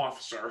 uniform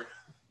officer.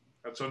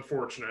 That's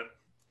unfortunate.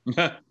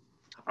 I'm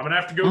gonna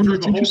have to go through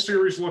that's the whole interesting.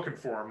 series looking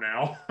for him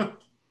now.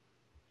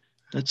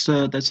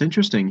 That's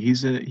interesting. He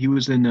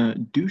was in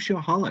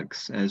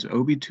Douchaholics as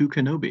Obi-Wan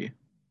Kenobi.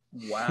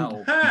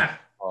 Wow. Ha!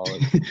 Oh,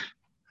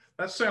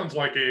 That sounds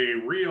like a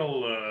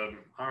real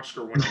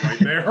Oscar winner right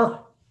there.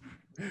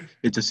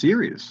 It's a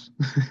series.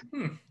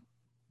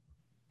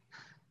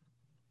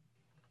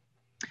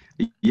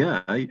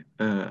 Yeah, I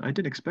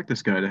didn't expect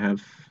this guy to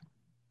have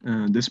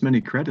this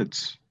many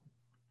credits.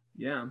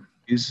 Yeah.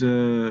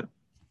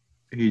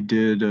 He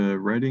did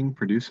writing,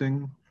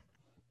 producing.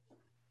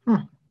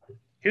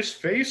 His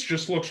face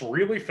just looks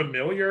really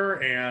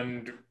familiar,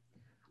 and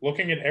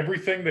looking at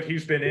everything that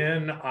he's been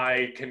in,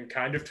 I can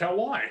kind of tell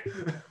why.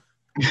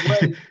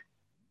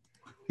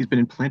 He's been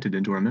implanted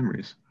into our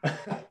memories.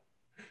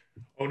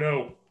 Oh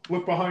no,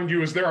 look behind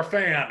you. Is there a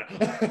fan?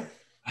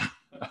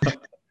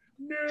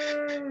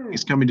 No!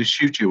 He's coming to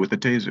shoot you with a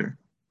taser.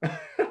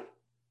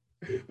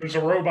 There's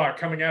a robot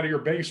coming out of your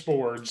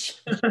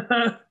baseboards.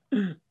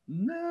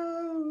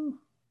 No.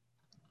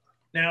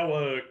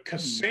 Now,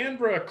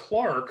 Cassandra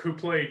Clark, who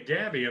played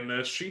Gabby in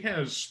this, she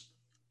has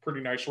pretty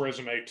nice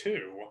resume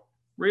too.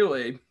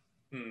 Really?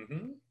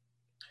 Mm-hmm.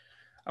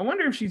 I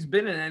wonder if she's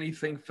been in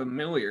anything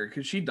familiar,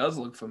 because she does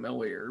look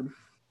familiar.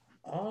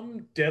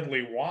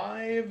 Deadly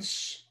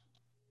Wives.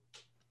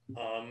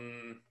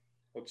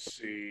 Let's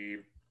see.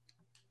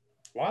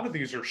 A lot of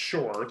these are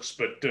shorts,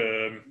 but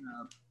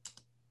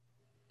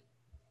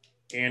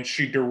and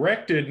she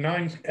directed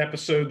 9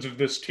 episodes of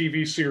this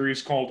TV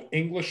series called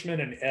Englishman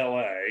in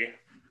L.A.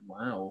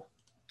 Wow.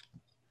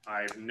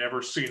 I've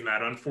never seen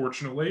that,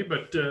 unfortunately,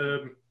 but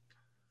I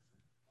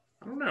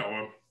don't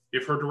know.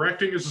 If her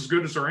directing is as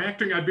good as her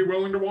acting, I'd be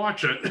willing to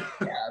watch it.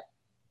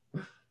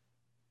 Yeah.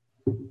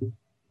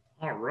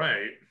 All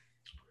right.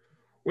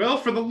 Well,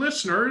 for the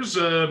listeners,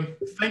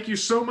 thank you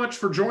so much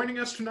for joining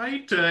us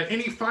tonight.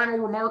 Any final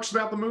remarks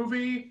about the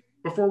movie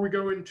before we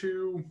go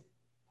into...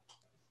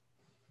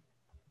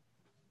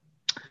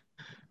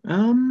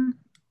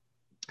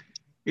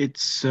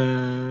 It's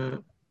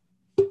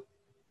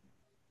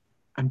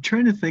I'm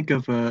trying to think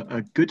of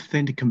a good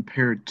thing to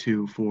compare it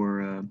to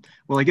for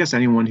well, I guess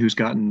anyone who's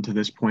gotten to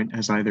this point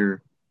has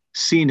either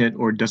seen it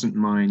or doesn't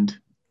mind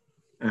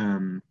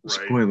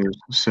spoilers.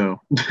 So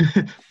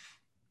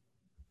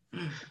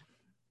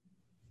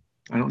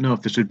I don't know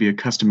if this would be a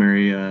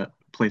customary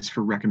place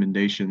for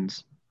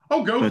recommendations.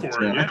 Oh, go But,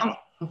 for it, yeah.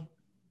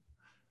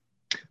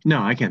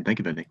 No, I can't think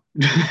of any.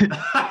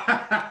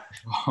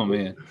 oh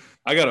man,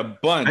 I got a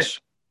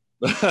bunch.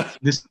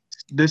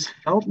 This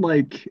felt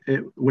like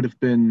it would have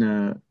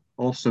been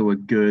also a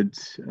good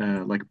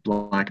like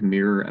Black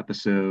Mirror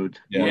episode,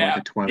 or Yeah. like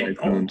a Twilight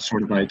Zone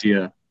sort of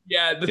idea.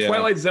 Yeah, the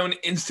Twilight Zone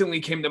instantly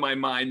came to my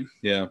mind.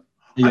 Yeah.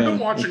 I've been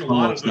watching it a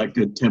lot of follows that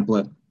good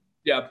template.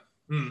 Yeah.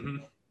 Mm-hmm.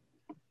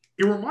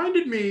 It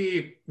reminded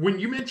me, when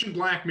you mentioned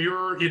Black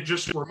Mirror, it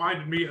just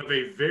reminded me of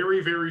a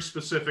very, very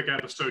specific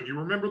episode. You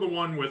remember the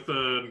one with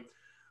the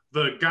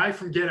guy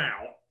from Get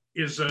Out?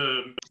 This guy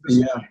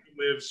who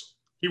lives,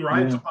 he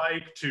rides a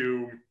bike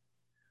to...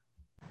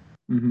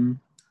 Mm-hmm.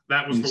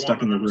 That was He's the one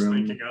stuck in that I the was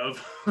room. thinking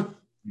of.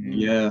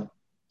 Yeah.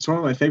 It's one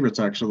of my favorites,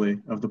 actually,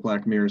 of the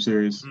Black Mirror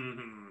series.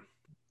 Mm-hmm.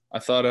 I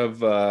thought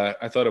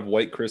of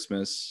White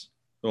Christmas,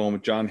 the one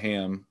with John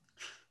Hamm.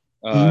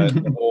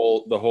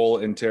 The whole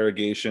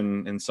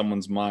interrogation in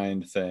someone's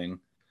mind thing.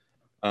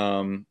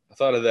 I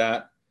thought of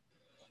that.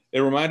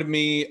 It reminded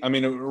me. I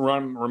mean, it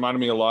reminded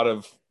me a lot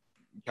of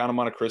Count of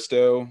Monte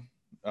Cristo.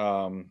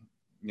 You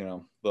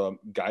know, the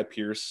Guy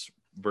Pearce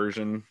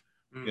version.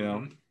 Mm-hmm. You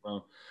know,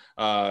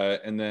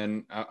 and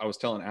then I was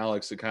telling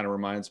Alex, it kind of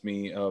reminds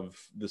me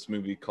of this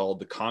movie called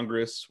The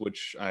Congress,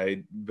 which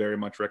I very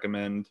much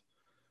recommend.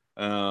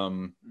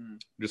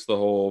 Just the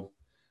whole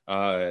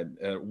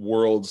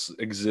worlds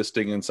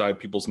existing inside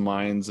people's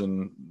minds,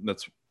 and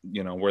that's,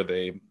 you know, where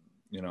they,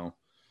 you know,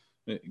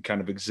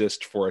 kind of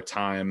exist for a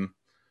time.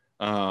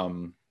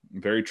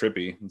 Very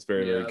trippy. It's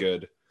very, very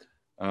good.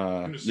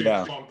 I'm gonna see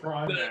Yeah. it's on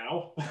Prime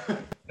now.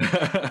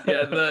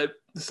 Yeah, the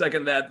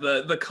second that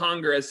the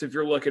Congress, if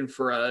you're looking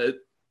for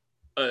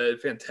a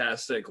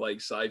fantastic like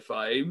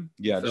sci-fi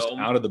Yeah, just film,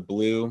 out of the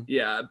blue.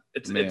 yeah,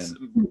 it's Man.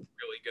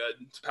 really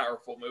good. It's a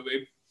powerful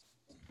movie.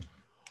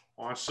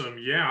 Awesome.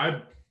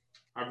 Yeah,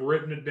 I've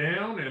written it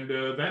down, and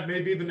that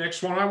may be the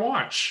next one I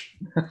watch.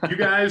 You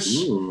guys,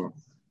 Ooh.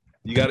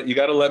 You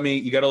gotta let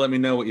me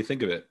know what you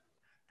think of it.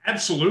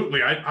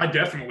 absolutely. I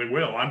definitely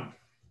will.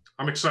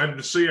 I'm excited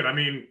to see it. I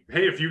mean,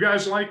 hey, if you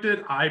guys liked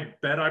it, I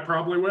bet I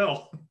probably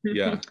will.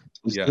 Yeah.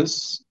 Yeah.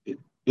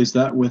 Is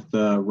that with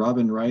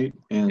Robin Wright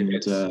and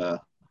It is.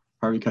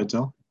 Harvey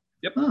Keitel?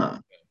 Yep.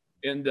 Ah,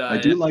 And I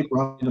do like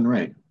Robin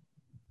Wright.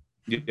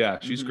 Yeah,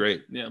 she's Mhm.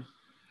 great. Yeah.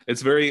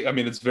 It's very, I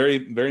mean, it's very,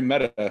 very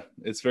meta.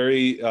 It's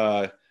very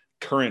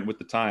current with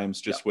the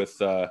times, just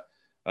with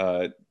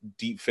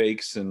deep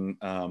fakes and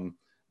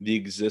the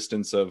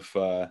existence of,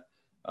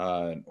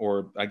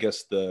 or I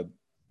guess the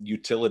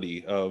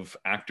utility of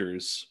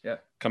actors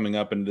coming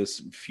up in this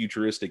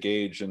futuristic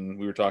age. And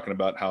we were talking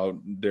about how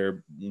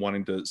they're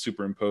wanting to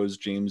superimpose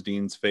James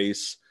Dean's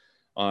face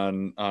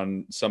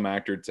on some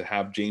actor to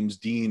have James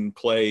Dean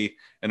play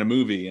in a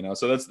movie, you know.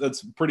 So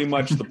that's pretty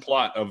much the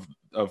plot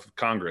of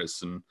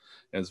Congress, and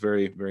it's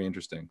very, very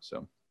interesting.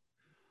 So,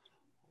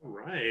 All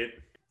right.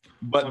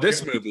 but Okay.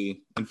 this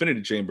movie,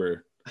 Infinity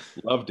Chamber,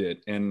 loved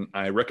it, and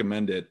I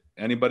recommend it.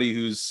 Anybody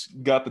who's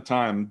got the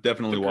time,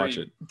 definitely watch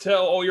it.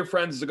 Tell all your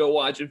friends to go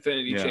watch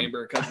Infinity Yeah.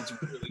 Chamber because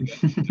it's really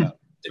good.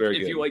 very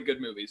if good. you like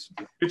good movies.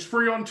 It's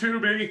free on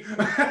Tubi.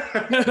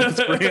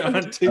 It's free on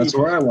Tubi. That's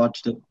where I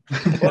watched it.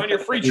 Or on your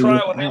free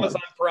trial with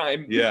Amazon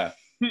Prime. Yeah.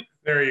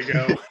 There you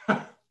go.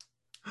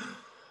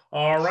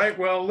 All right.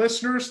 Well,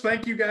 listeners,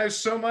 thank you guys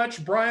so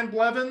much. Brian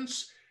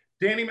Blevins,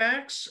 Danny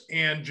Max,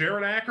 and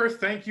Jared Acker,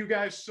 thank you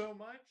guys so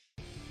much.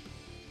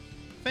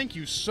 Thank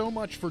you so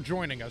much for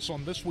joining us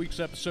on this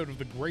week's episode of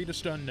The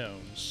Greatest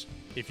Unknowns.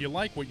 If you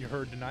like what you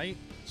heard tonight,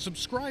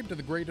 subscribe to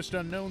The Greatest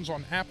Unknowns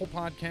on Apple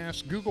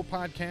Podcasts, Google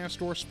Podcasts,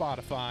 or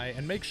Spotify,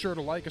 and make sure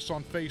to like us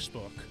on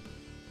Facebook.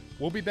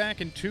 We'll be back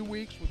in 2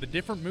 weeks with a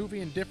different movie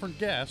and different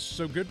guests,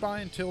 so goodbye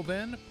until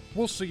then.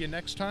 We'll see you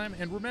next time,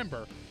 and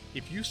remember,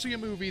 if you see a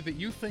movie that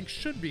you think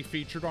should be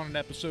featured on an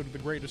episode of The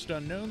Greatest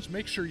Unknowns,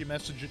 make sure you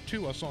message it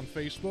to us on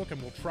Facebook, and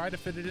we'll try to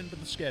fit it into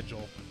the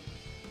schedule.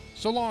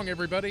 So long,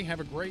 everybody. Have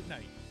a great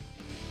night.